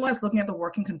 As well as looking at the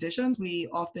working conditions, we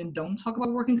often don't talk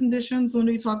about working conditions when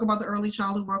we talk about the early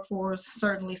childhood workforce.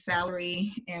 Certainly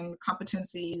salary and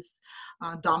competencies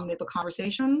dominate the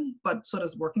conversation, but so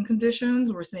does working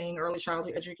conditions. We're seeing early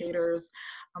childhood educators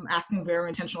asking very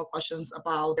intentional questions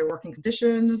about their working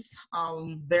conditions,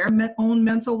 their own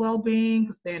mental well-being,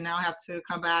 because they now have to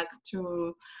come back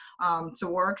to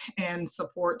work and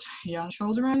support young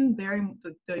children.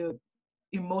 The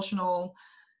emotional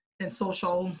and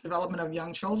social development of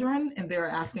young children, and they're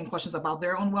asking questions about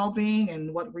their own well-being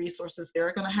and what resources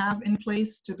they're going to have in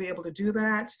place to be able to do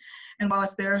that, and well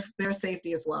as their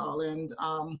safety as well. And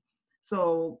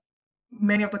so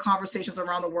many of the conversations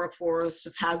around the workforce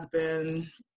just has been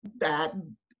that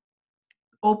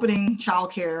opening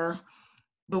childcare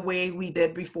the way we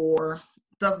did before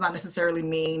does not necessarily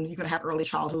mean you can have early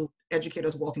childhood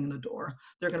educators walking in the door.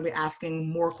 They're going to be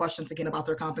asking more questions again about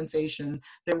their compensation,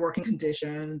 their working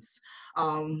conditions.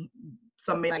 Some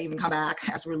may not even come back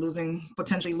as we're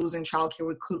potentially losing childcare.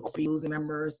 We could also be losing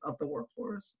members of the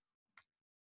workforce.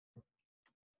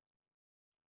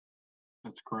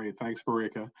 That's great. Thanks,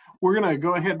 Marika. We're going to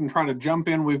go ahead and try to jump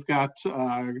in. We've got,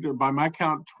 by my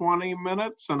count, 20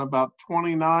 minutes and about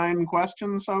 29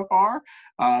 questions so far.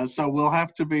 So we'll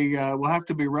have to be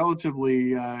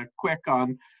relatively quick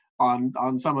on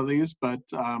some of these, but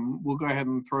we'll go ahead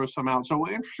and throw some out. So,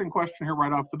 an interesting question here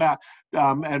right off the bat,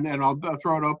 and I'll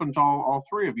throw it open to all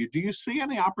three of you. Do you see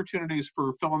any opportunities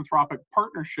for philanthropic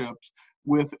partnerships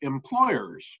with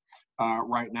employers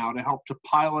right now to help to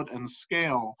pilot and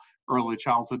scale early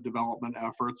childhood development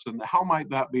efforts, and how might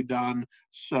that be done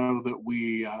so that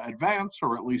we advance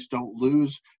or at least don't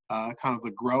lose kind of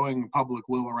the growing public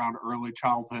will around early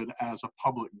childhood as a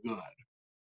public good?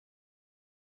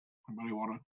 Anybody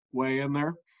want to weigh in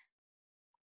there?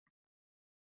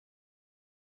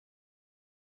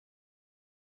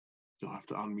 You'll have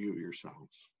to unmute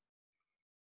yourselves.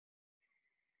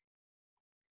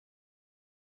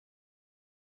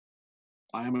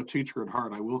 I am a teacher at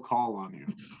heart. I will call on you.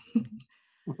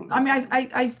 I mean,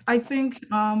 I think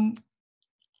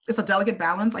it's a delicate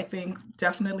balance. I think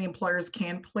definitely employers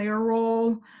can play a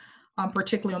role,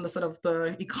 particularly on the sort of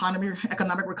the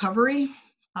economic recovery.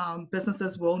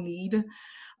 Businesses will need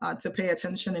to pay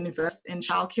attention and invest in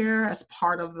childcare as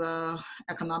part of the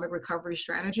economic recovery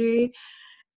strategy.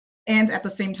 And at the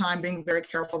same time, being very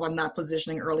careful about not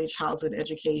positioning early childhood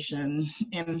education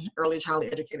and early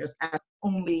childhood educators as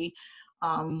only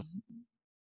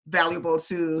valuable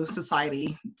to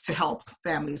society to help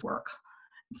families work.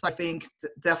 So I think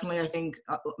definitely,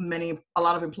 a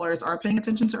lot of employers are paying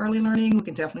attention to early learning. We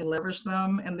can definitely leverage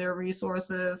them and their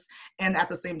resources, and at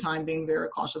the same time being very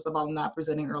cautious about not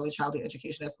presenting early childhood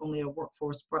education as only a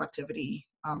workforce productivity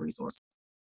resource.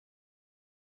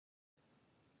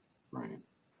 Right.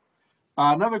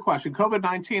 Another question.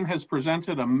 COVID-19 has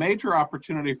presented a major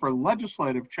opportunity for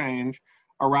legislative change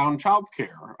around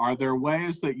childcare. Are there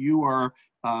ways that you are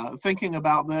thinking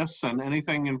about this, and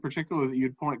anything in particular that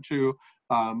you'd point to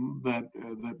that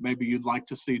maybe you'd like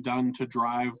to see done to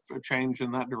drive a change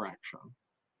in that direction?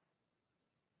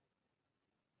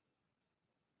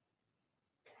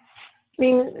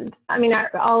 I mean,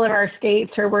 all of our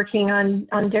states are working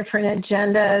on different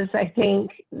agendas. I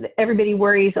think everybody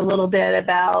worries a little bit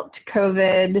about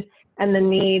COVID and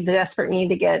the desperate need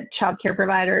to get child care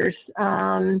providers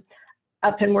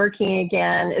up and working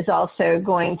again is also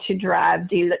going to drive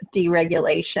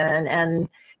deregulation and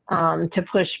to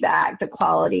push back the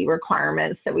quality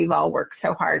requirements that we've all worked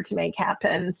so hard to make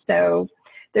happen. So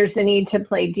there's a need to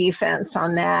play defense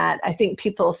on that. I think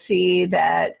people see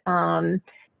that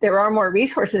there are more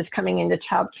resources coming into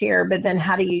childcare, but then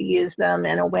how do you use them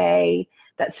in a way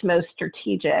that's most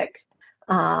strategic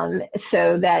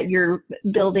so that you're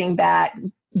building back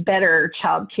better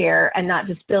childcare and not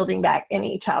just building back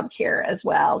any childcare as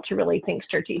well, to really think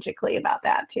strategically about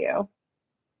that too.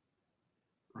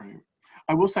 Right.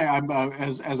 I will say, I'm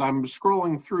as I'm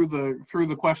scrolling through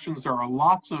the questions, there are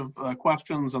lots of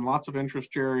questions and lots of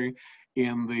interest, Jerry,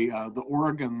 in the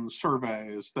Oregon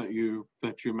surveys that you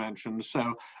mentioned.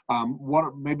 So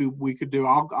what maybe we could do,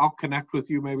 I'll connect with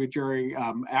you, maybe Jerry,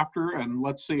 after, and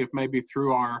let's see if maybe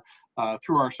through our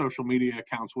social media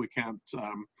accounts we can't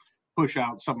push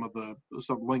out some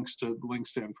links to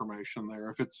information there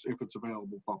if it's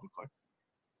available publicly.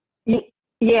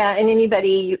 Yeah, and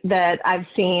anybody that I've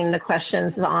seen the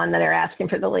questions on that are asking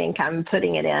for the link, I'm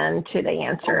putting it in to the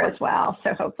answer as well.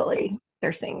 So hopefully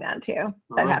they're seeing that too.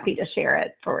 I'm happy to share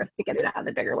it for us to get it out of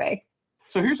the bigger way.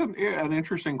 So here's an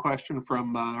interesting question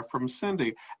from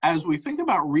Cindy. As we think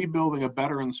about rebuilding a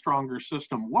better and stronger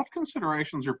system, what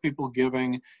considerations are people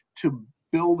giving to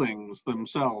buildings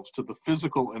themselves, to the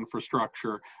physical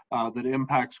infrastructure that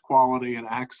impacts quality and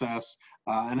access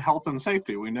and health and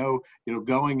safety? We know,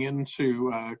 going into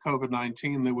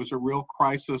COVID-19, there was a real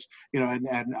crisis,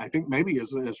 and I think maybe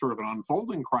is sort of an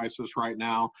unfolding crisis right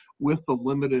now with the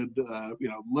limited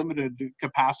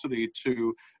capacity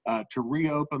to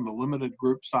reopen, the limited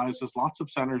group sizes. Lots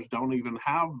of centers don't even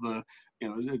have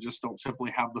just don't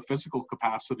simply have the physical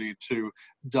capacity to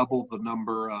double the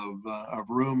number of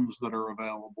rooms that are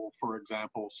available, for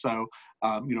example. So,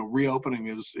 reopening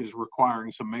is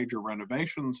requiring some major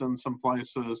renovations in some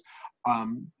places.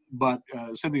 But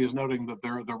Cindy is noting that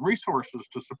the resources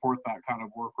to support that kind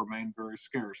of work remain very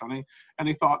scarce.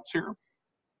 Any thoughts here?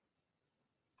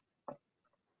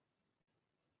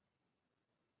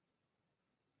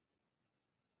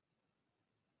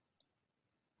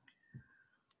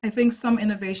 I think some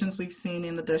innovations we've seen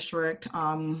in the district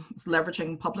is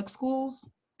leveraging public schools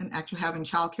and actually having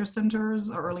childcare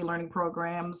centers or early learning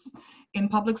programs in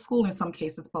public school. In some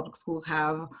cases, public schools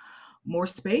have more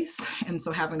space, and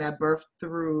so having that birth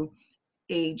through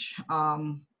age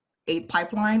 8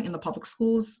 pipeline in the public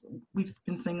schools, we've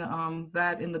been seeing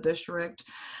that in the district.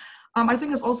 I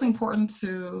think it's also important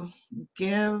to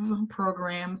give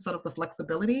programs sort of the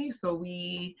flexibility. So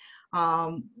we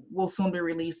will soon be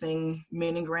releasing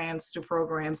mini grants to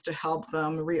programs to help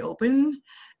them reopen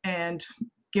and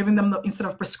giving them, instead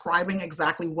of prescribing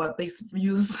exactly what they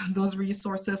use those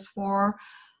resources for,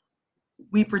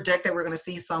 we predict that we're going to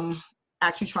see some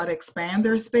actually try to expand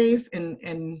their space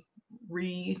and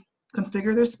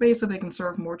reconfigure their space so they can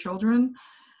serve more children.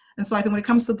 And so I think when it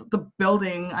comes to the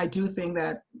building, I do think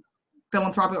that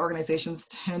philanthropic organizations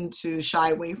tend to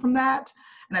shy away from that.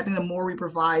 And I think the more we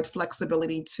provide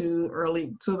flexibility to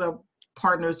the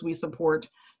partners we support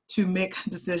to make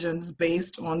decisions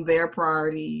based on their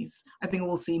priorities, I think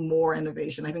we'll see more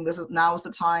innovation. I think now is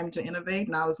the time to innovate.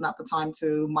 Now is not the time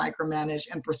to micromanage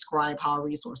and prescribe how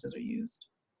resources are used.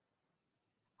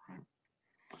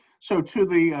 So to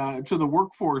the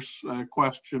workforce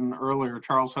question earlier,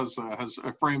 Charles has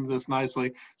framed this nicely.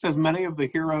 It says many of the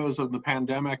heroes of the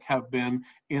pandemic have been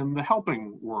in the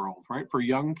helping world, right? For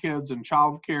young kids in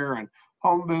childcare and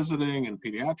home visiting and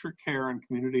pediatric care and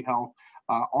community health,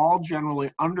 all generally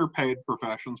underpaid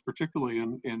professions, particularly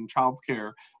in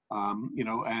childcare,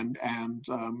 and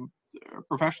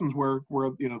professions where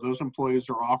those employees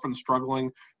are often struggling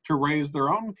to raise their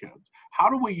own kids. How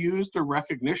do we use the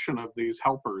recognition of these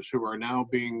helpers who are now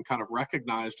being kind of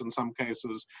recognized in some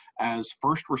cases as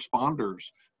first responders,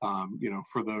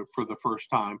 for the first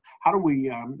time? How do we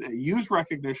use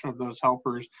recognition of those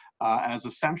helpers as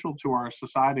essential to our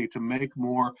society to make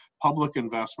more public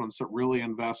investments that really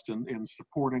invest in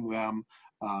supporting them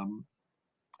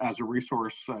as a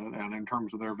resource and in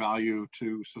terms of their value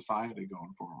to society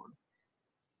going forward?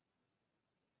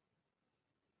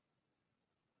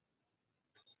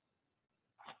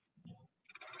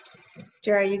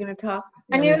 Jerry, are you going to talk?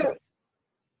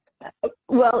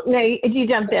 Well, no, you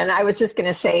jump in. I was just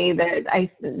going to say that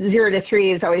 0 to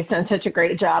 3 has always done such a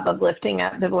great job of lifting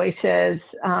up the voices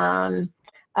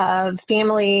of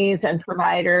families and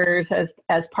providers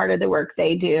as part of the work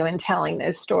they do and telling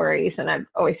those stories. And I've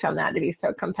always found that to be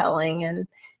so compelling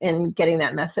in getting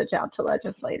that message out to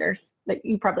legislators. But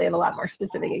you probably have a lot more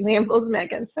specific examples,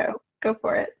 Megan, so go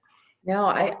for it. No,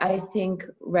 I think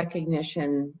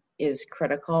recognition is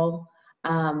critical.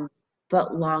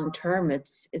 But long term,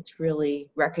 it's really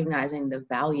recognizing the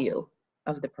value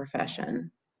of the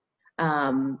profession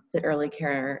that early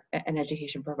care and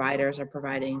education providers are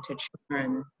providing to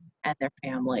children and their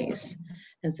families.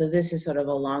 And so this is sort of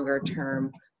a longer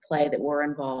term play that we're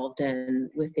involved in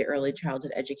with the Early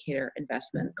Childhood Educator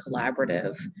Investment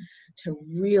Collaborative to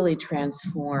really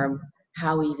transform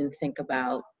how we even think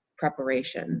about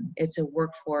preparation. It's a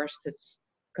workforce that's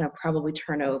going to probably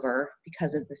turn over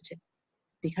because of this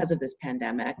because of this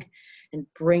pandemic, and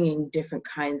bringing different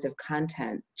kinds of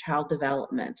content, child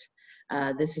development.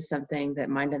 This is something that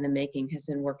Mind in the Making has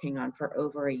been working on for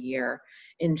over a year,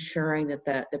 ensuring that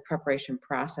the preparation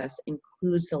process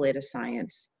includes the latest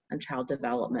science on child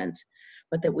development,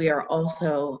 but that we are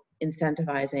also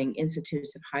incentivizing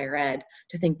institutes of higher ed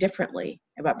to think differently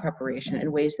about preparation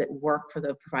in ways that work for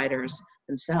the providers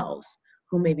themselves,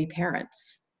 who may be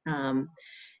parents, and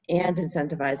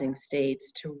incentivizing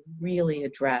states to really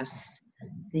address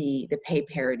the pay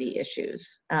parity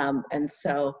issues. And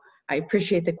so I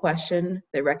appreciate the question.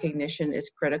 The recognition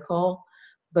is critical,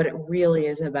 but it really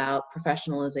is about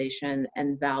professionalization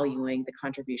and valuing the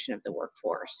contribution of the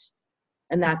workforce.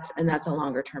 And that's a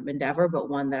longer term endeavor, but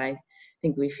one that I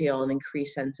think we feel an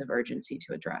increased sense of urgency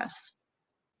to address.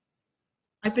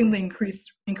 I think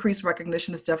the increased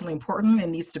recognition is definitely important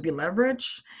and needs to be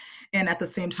leveraged. And at the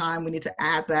same time, we need to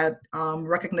add that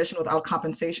recognition without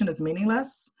compensation is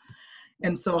meaningless.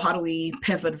 And so how do we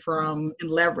pivot from and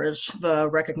leverage the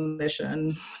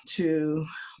recognition to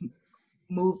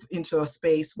move into a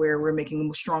space where we're making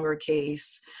a stronger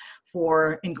case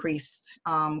for increased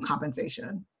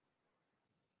compensation?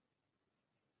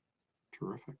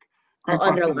 Terrific. I'll Great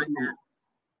question. underline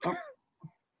that.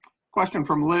 Question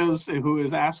from Liz, who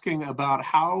is asking about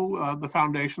how the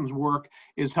foundation's work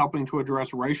is helping to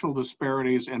address racial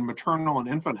disparities in maternal and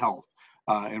infant health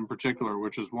in particular,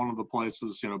 which is one of the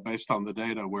places, based on the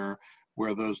data where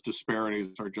those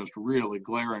disparities are just really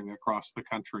glaring across the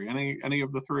country. Any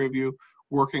of the three of you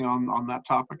working on that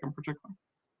topic in particular?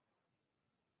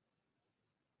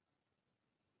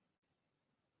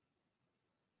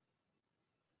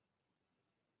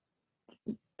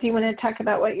 Do you want to talk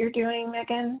about what you're doing,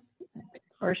 Megan?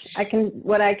 Or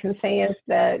what I can say is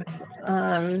that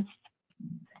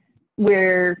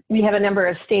we have a number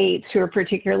of states who are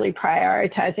particularly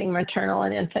prioritizing maternal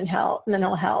and infant health,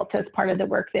 mental health as part of the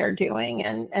work they're doing,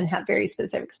 and have very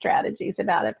specific strategies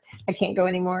about it. I can't go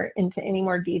into any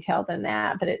more detail than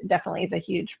that, but it definitely is a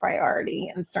huge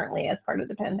priority, and certainly as part of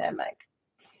the pandemic.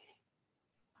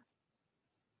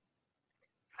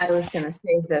 I was going to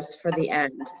save this for the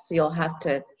end, so you'll have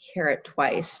to hear it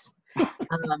twice.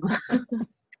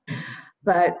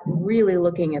 But really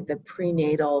looking at the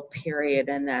prenatal period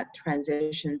and that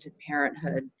transition to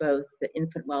parenthood, both the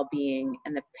infant well-being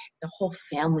and the whole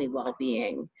family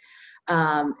well-being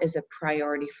is a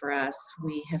priority for us.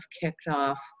 We have kicked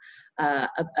off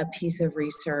a piece of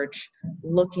research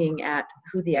looking at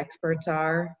who the experts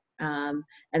are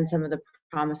and some of the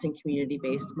promising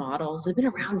community-based models. They've been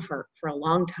around for a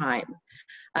long time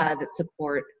that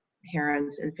support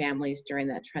parents and families during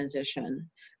that transition.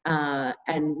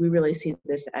 And we really see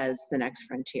this as the next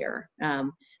frontier.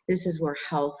 This is where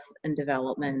health and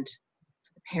development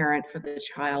for the parent, for the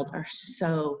child, are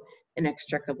so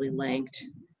inextricably linked.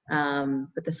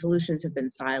 But the solutions have been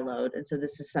siloed. And so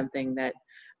this is something that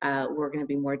we're going to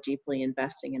be more deeply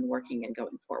investing in, working and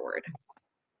going forward.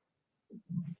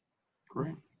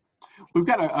 Great. We've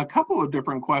got a couple of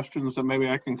different questions that maybe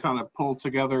I can kind of pull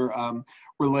together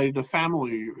related to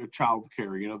family child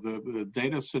care. The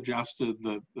data suggested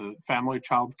that the family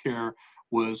child care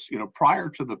was, prior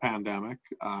to the pandemic,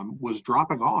 was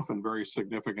dropping off in very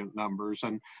significant numbers,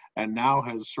 and now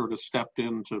has sort of stepped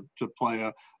in to play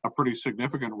a pretty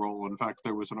significant role. In fact,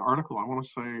 there was an article, I want to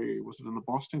say, was it in the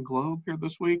Boston Globe here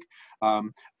this week,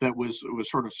 that was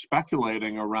sort of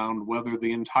speculating around whether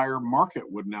the entire market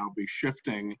would now be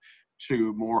shifting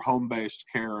to more home-based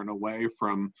care and away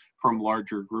from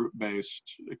larger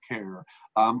group-based care.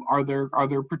 Are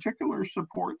there particular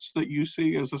supports that you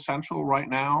see as essential right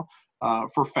now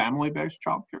for family-based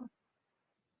childcare?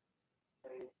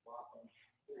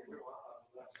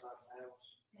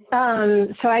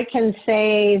 So I can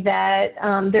say that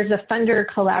there's a funder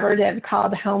collaborative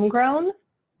called Homegrown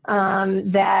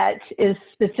that is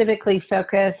specifically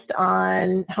focused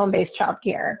on home-based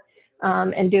childcare.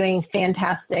 And doing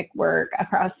fantastic work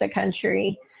across the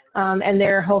country. And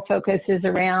their whole focus is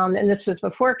around, and this was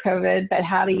before COVID, but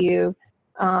how do you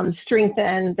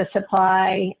strengthen the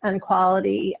supply and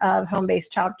quality of home-based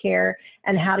childcare,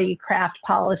 and how do you craft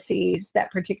policies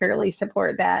that particularly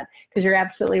support that? Because you're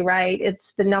absolutely right,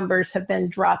 the numbers have been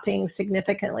dropping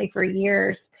significantly for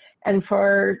years. And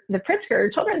for the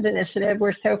Pritzker Children's Initiative,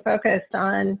 we're so focused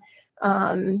on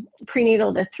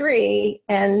prenatal to 3,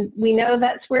 and we know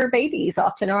that's where babies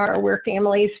often are, where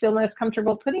families feel most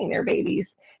comfortable putting their babies,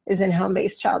 is in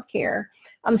home-based childcare.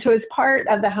 So as part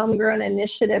of the Homegrown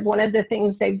Initiative, one of the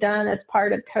things they've done as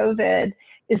part of COVID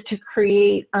is to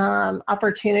create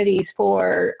opportunities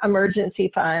for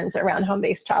emergency funds around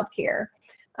home-based childcare.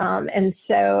 And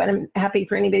I'm happy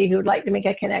for anybody who would like to make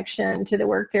a connection to the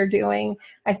work they're doing.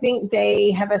 I think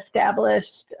they have established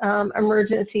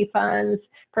emergency funds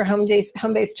for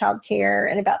home-based child care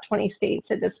in about 20 states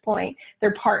at this point.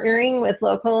 They're partnering with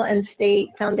local and state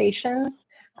foundations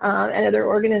and other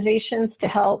organizations to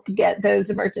help get those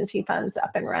emergency funds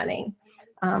up and running.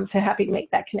 So happy to make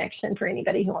that connection for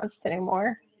anybody who wants to know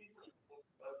more.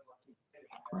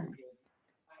 Great.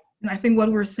 And I think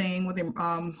what we're seeing with the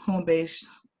home-based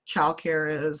childcare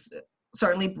is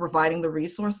certainly providing the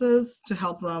resources to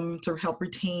help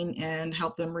retain and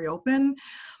help them reopen,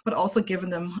 but also giving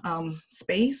them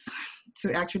space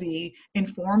to actually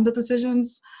inform the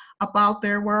decisions about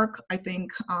their work. I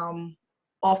think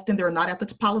often they're not at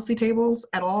the policy tables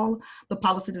at all. The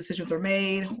policy decisions are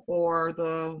made or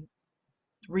the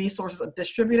resources are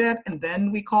distributed, and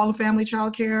then we call family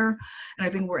child care. And I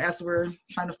think as we're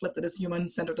trying to flip to this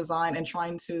human-centered design and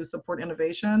trying to support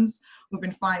innovations, we've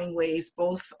been finding ways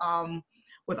both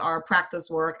with our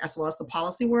practice work as well as the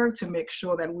policy work to make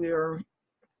sure that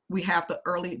we have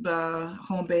the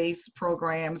home-based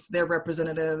programs, their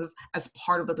representatives as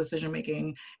part of the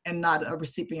decision-making and not a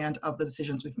recipient of the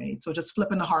decisions we've made. So just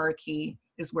flipping the hierarchy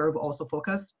is where we've also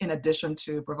focused in addition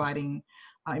to providing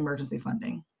emergency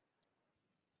funding.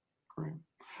 Great.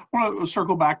 I want to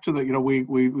circle back to the,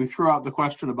 we threw out the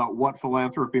question about what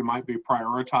philanthropy might be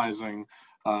prioritizing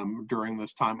during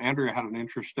this time. Andrea had an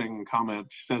interesting comment.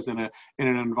 She says, in an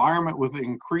environment with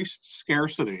increased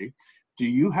scarcity, do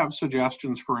you have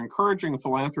suggestions for encouraging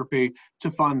philanthropy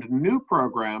to fund new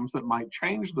programs that might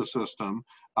change the system,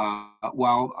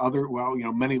 while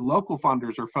many local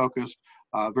funders are focused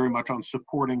very much on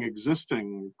supporting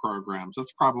existing programs?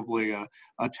 That's probably a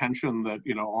tension that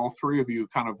all three of you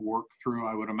kind of work through,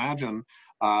 I would imagine,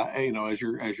 as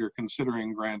you're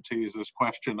considering grantees, this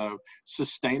question of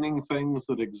sustaining things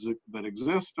that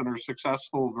exist and are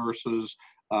successful versus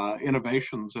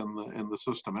innovations in the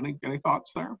system. Any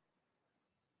thoughts there?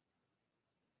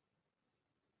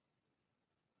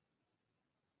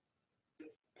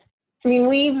 I mean,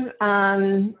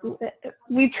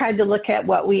 we've tried to look at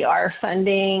what we are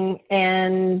funding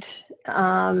and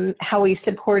how we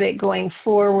support it going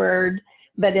forward,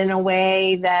 but in a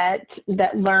way that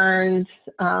learns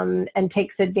and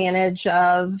takes advantage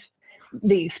of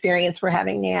the experience we're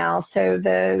having now. So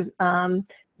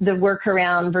the work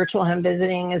around virtual home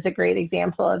visiting is a great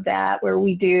example of that, where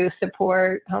we do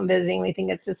support home visiting. We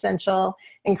think it's essential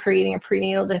in creating a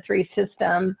prenatal to 3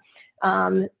 system.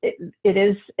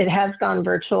 It has gone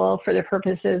virtual for the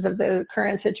purposes of the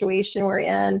current situation we're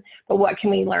in, but what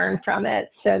can we learn from it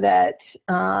so that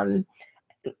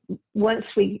once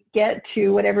we get to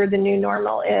whatever the new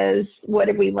normal is, what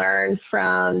have we learned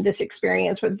from this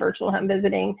experience with virtual home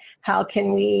visiting? How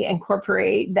can we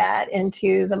incorporate that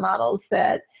into the models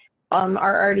that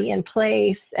are already in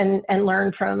place and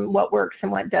learn from what works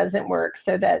and what doesn't work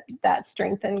so that that's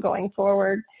strengthened going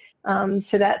forward?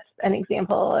 So that's an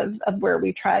example of where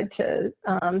we tried to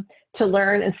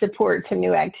learn and support some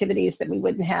new activities that we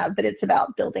wouldn't have, but it's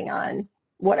about building on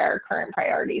what our current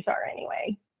priorities are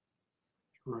anyway.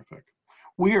 Terrific.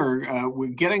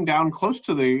 We're getting down close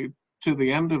to the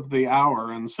end of the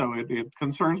hour, and so it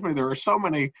concerns me. There are so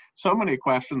many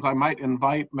questions. I might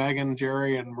invite Megan,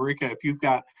 Jerry, and Marika, if you've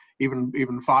got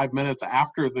even 5 minutes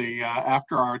after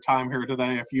our time here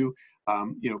today, if you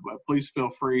please feel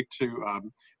free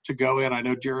to go in. I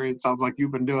know, Jerry, it sounds like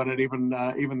you've been doing it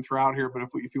even throughout here, but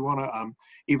if you want to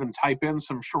even type in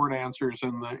some short answers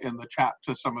in the chat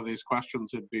to some of these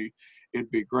questions, it'd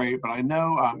be great. But I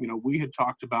know we had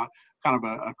talked about kind of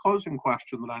a closing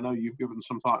question that I know you've given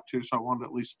some thought to, so I wanted to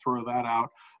at least throw that out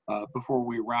before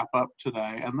we wrap up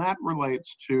today, and that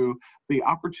relates to the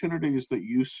opportunities that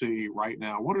you see right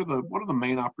now. What are the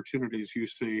main opportunities you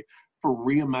see for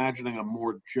reimagining a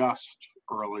more just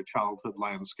early childhood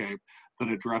landscape that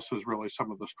addresses really some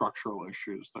of the structural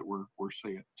issues that we're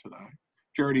seeing today?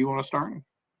 Jerry, do you want to start?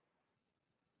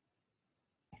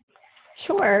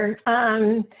 Sure.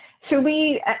 So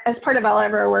we, as part of all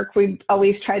of our work, we've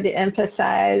always tried to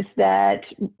emphasize that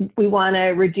we want to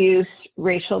reduce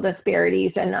racial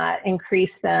disparities and not increase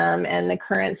them, and the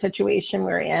current situation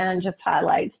we're in just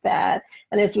highlights that.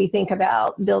 And as we think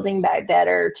about building back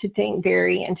better, to think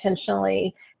very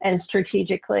intentionally and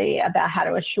strategically about how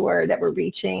to assure that we're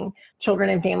reaching children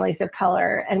and families of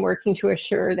color and working to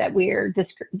assure that we're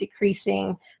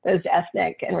decreasing those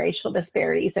ethnic and racial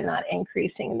disparities and not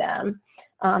increasing them.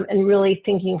 And really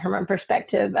thinking from a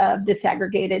perspective of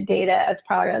disaggregated data as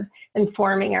part of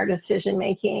informing our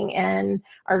decision-making and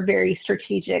our very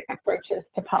strategic approaches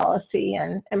to policy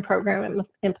and program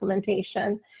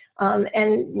implementation.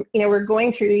 And, we're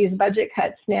going through these budget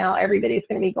cuts now. Everybody's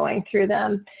going to be going through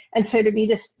them. And so to be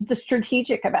just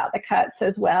strategic about the cuts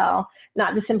as well,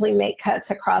 not to simply make cuts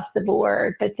across the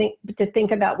board, but to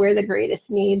think about where the greatest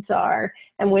needs are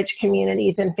and which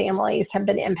communities and families have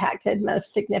been impacted most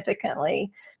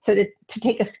significantly. So to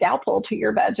take a scalpel to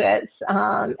your budgets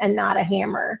and not a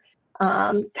hammer.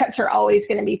 Cuts are always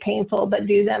going to be painful, but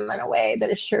do them in a way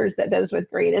that assures that those with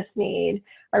greatest need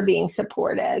are being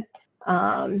supported.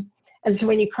 And so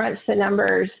when you crunch the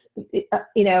numbers,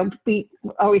 we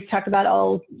always talk about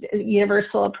all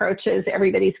universal approaches,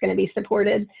 everybody's going to be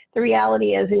supported. The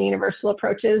reality is in universal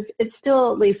approaches, it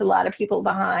still leaves a lot of people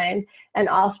behind. And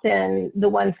often the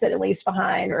ones that it leaves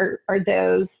behind are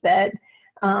those that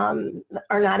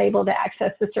are not able to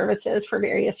access the services for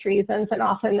various reasons. And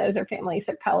often those are families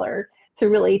of color. So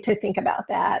really to think about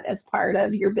that as part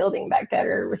of your building back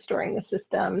better, restoring the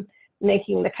system,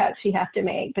 making the cuts you have to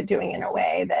make, but doing it in a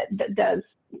way that does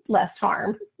less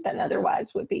harm than otherwise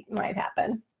might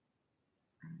happen.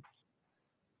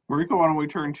 Marika, why don't we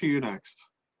turn to you next?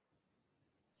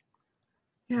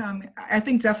 Yeah, I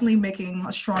think definitely making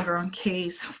a stronger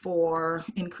case for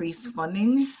increased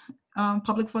funding,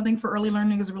 public funding for early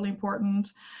learning is really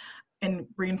important, and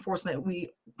reinforcing that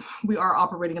we are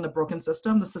operating in a broken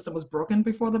system. The system was broken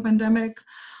before the pandemic,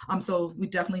 so we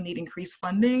definitely need increased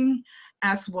funding,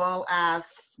 as well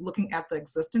as looking at the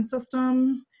existing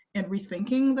system and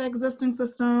rethinking the existing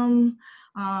system.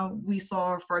 We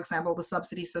saw, for example, the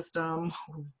subsidy system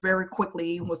very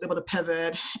quickly was able to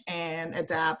pivot and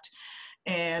adapt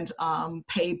and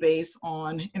pay based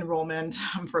on enrollment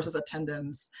versus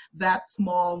attendance. That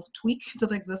small tweak to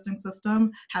the existing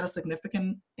system had a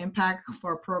significant impact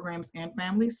for programs and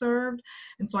families served.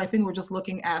 And so I think we're just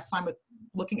looking at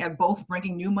both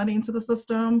bringing new money into the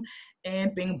system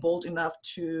and being bold enough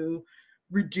to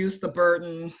reduce the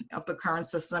burden of the current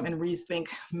system and rethink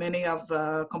many of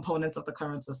the components of the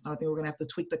current system. I think we're gonna have to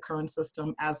tweak the current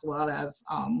system as well as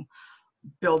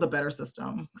build a better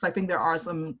system. Because I think there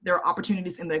are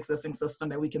opportunities in the existing system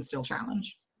that we can still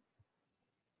challenge.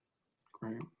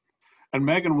 Great. And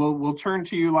Megan, we'll turn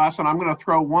to you last, and I'm going to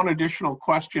throw one additional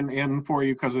question in for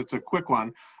you because it's a quick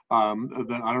one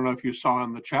that I don't know if you saw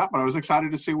in the chat, but I was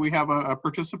excited to see we have a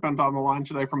participant on the line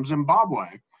today from Zimbabwe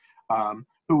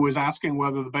who was asking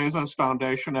whether the Bezos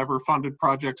Foundation ever funded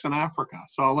projects in Africa.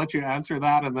 So I'll let you answer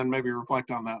that and then maybe reflect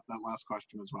on that last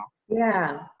question as well.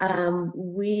 Yeah,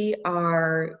 we're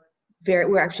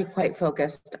actually quite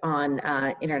focused on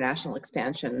international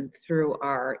expansion through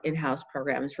our in-house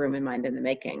programs, Room and Mind in the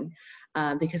Making,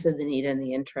 because of the need and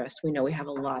the interest. We know we have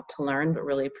a lot to learn, but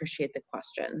really appreciate the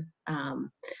question.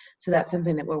 So that's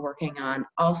something that we're working on.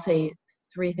 I'll say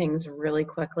three things really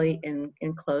quickly in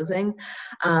closing.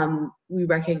 We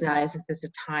recognize that there's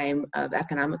a time of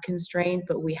economic constraint,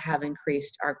 but we have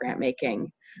increased our grant making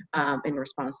in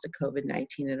response to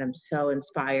COVID-19, and I'm so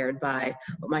inspired by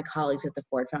what my colleagues at the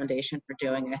Ford Foundation are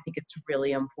doing. I think it's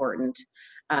really important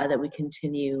that we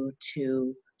continue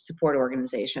to support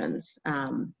organizations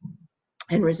and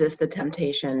resist the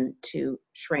temptation to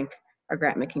shrink our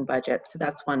grant making budget. So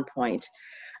that's one point.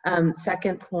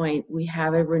 Second point, we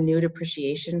have a renewed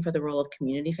appreciation for the role of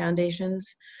community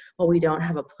foundations. While we don't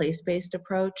have a place-based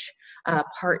approach,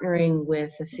 partnering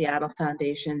with the Seattle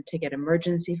Foundation to get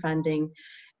emergency funding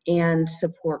and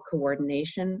support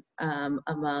coordination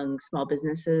among small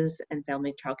businesses and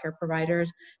family childcare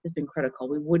providers has been critical.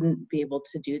 We wouldn't be able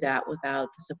to do that without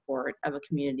the support of a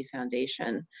community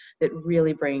foundation that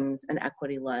really brings an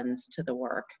equity lens to the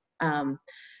work. And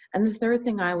the third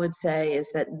thing I would say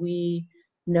is that we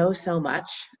know so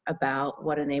much about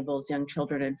what enables young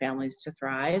children and families to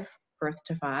thrive, birth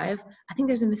to 5. I think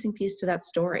there's a missing piece to that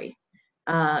story,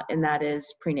 and that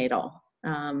is prenatal.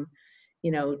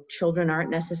 Children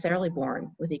aren't necessarily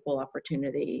born with equal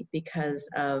opportunity because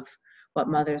of what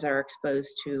mothers are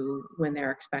exposed to when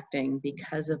they're expecting,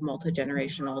 because of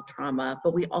multi-generational trauma.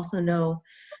 But we also know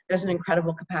there's an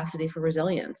incredible capacity for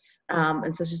resilience.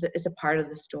 And so it's a part of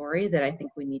the story that I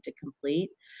think we need to complete.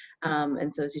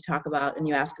 And so as you talk about, and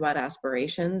you ask about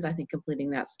aspirations, I think completing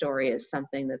that story is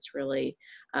something that's really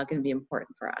going to be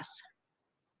important for us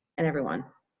and everyone.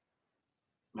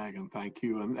 Megan, thank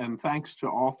you. And thanks to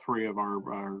all three of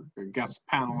our guest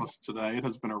panelists today. It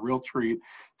has been a real treat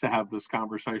to have this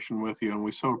conversation with you, and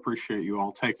we so appreciate you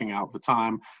all taking out the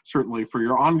time, certainly for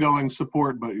your ongoing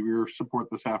support, but your support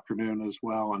this afternoon as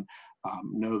well. And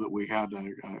know that we had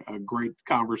a great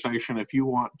conversation. If you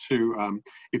want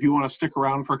to stick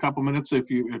around for a couple minutes, if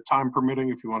time permitting,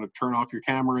 if you want to turn off your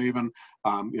camera even,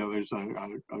 there's a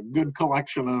good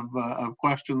collection of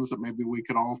questions that maybe we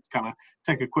could all kind of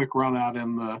take a quick run at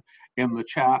in the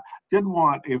chat. Did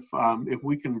want, if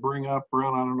we can bring up,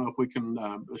 Brown, I don't know if we can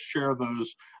share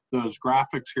those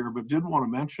graphics here, but did want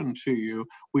to mention to you,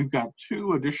 we've got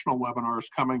 2 additional webinars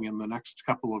coming in the next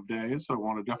couple of days I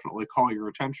want to definitely call your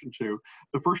attention to.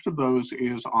 The first of those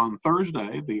is on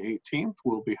Thursday, the 18th.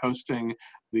 We'll be hosting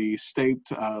the state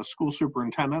school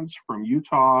superintendents from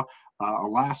Utah,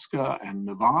 Alaska, and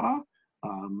Nevada.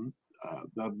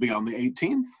 That'll be on the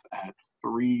 18th at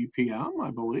 3 p.m., I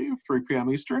believe, 3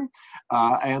 p.m. Eastern.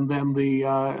 And then the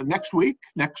next week,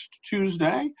 next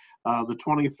Tuesday, the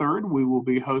 23rd, we will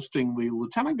be hosting the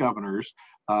lieutenant governors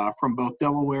from both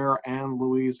Delaware and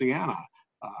Louisiana.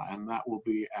 And that will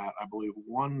be at, I believe,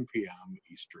 1 p.m.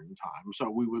 Eastern time. So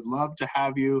we would love to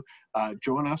have you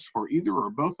join us for either or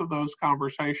both of those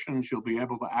conversations. You'll be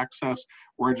able to access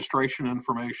registration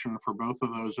information for both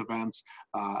of those events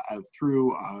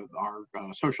through our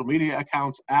social media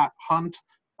accounts at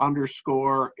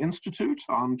Hunt_Institute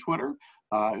on Twitter.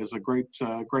 Is a great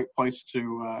place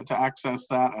to access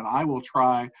that, and I will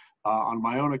try on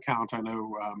my own account. I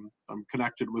know I'm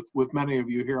connected with many of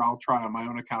you here. I'll try on my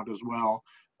own account as well,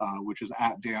 which is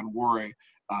at Dan Worry,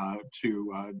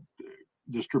 to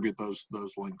distribute those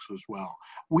links as well.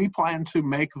 We plan to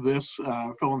make this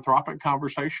philanthropic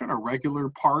conversation a regular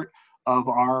part of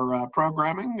our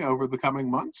programming over the coming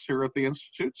months here at the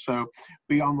Institute. So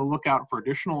be on the lookout for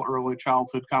additional early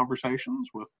childhood conversations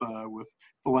with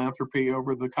philanthropy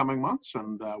over the coming months,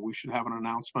 and we should have an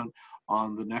announcement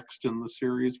on the next in the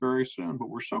series very soon. But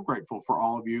we're so grateful for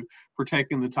all of you for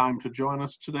taking the time to join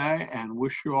us today, and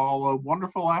wish you all a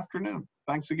wonderful afternoon.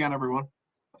 Thanks again, everyone.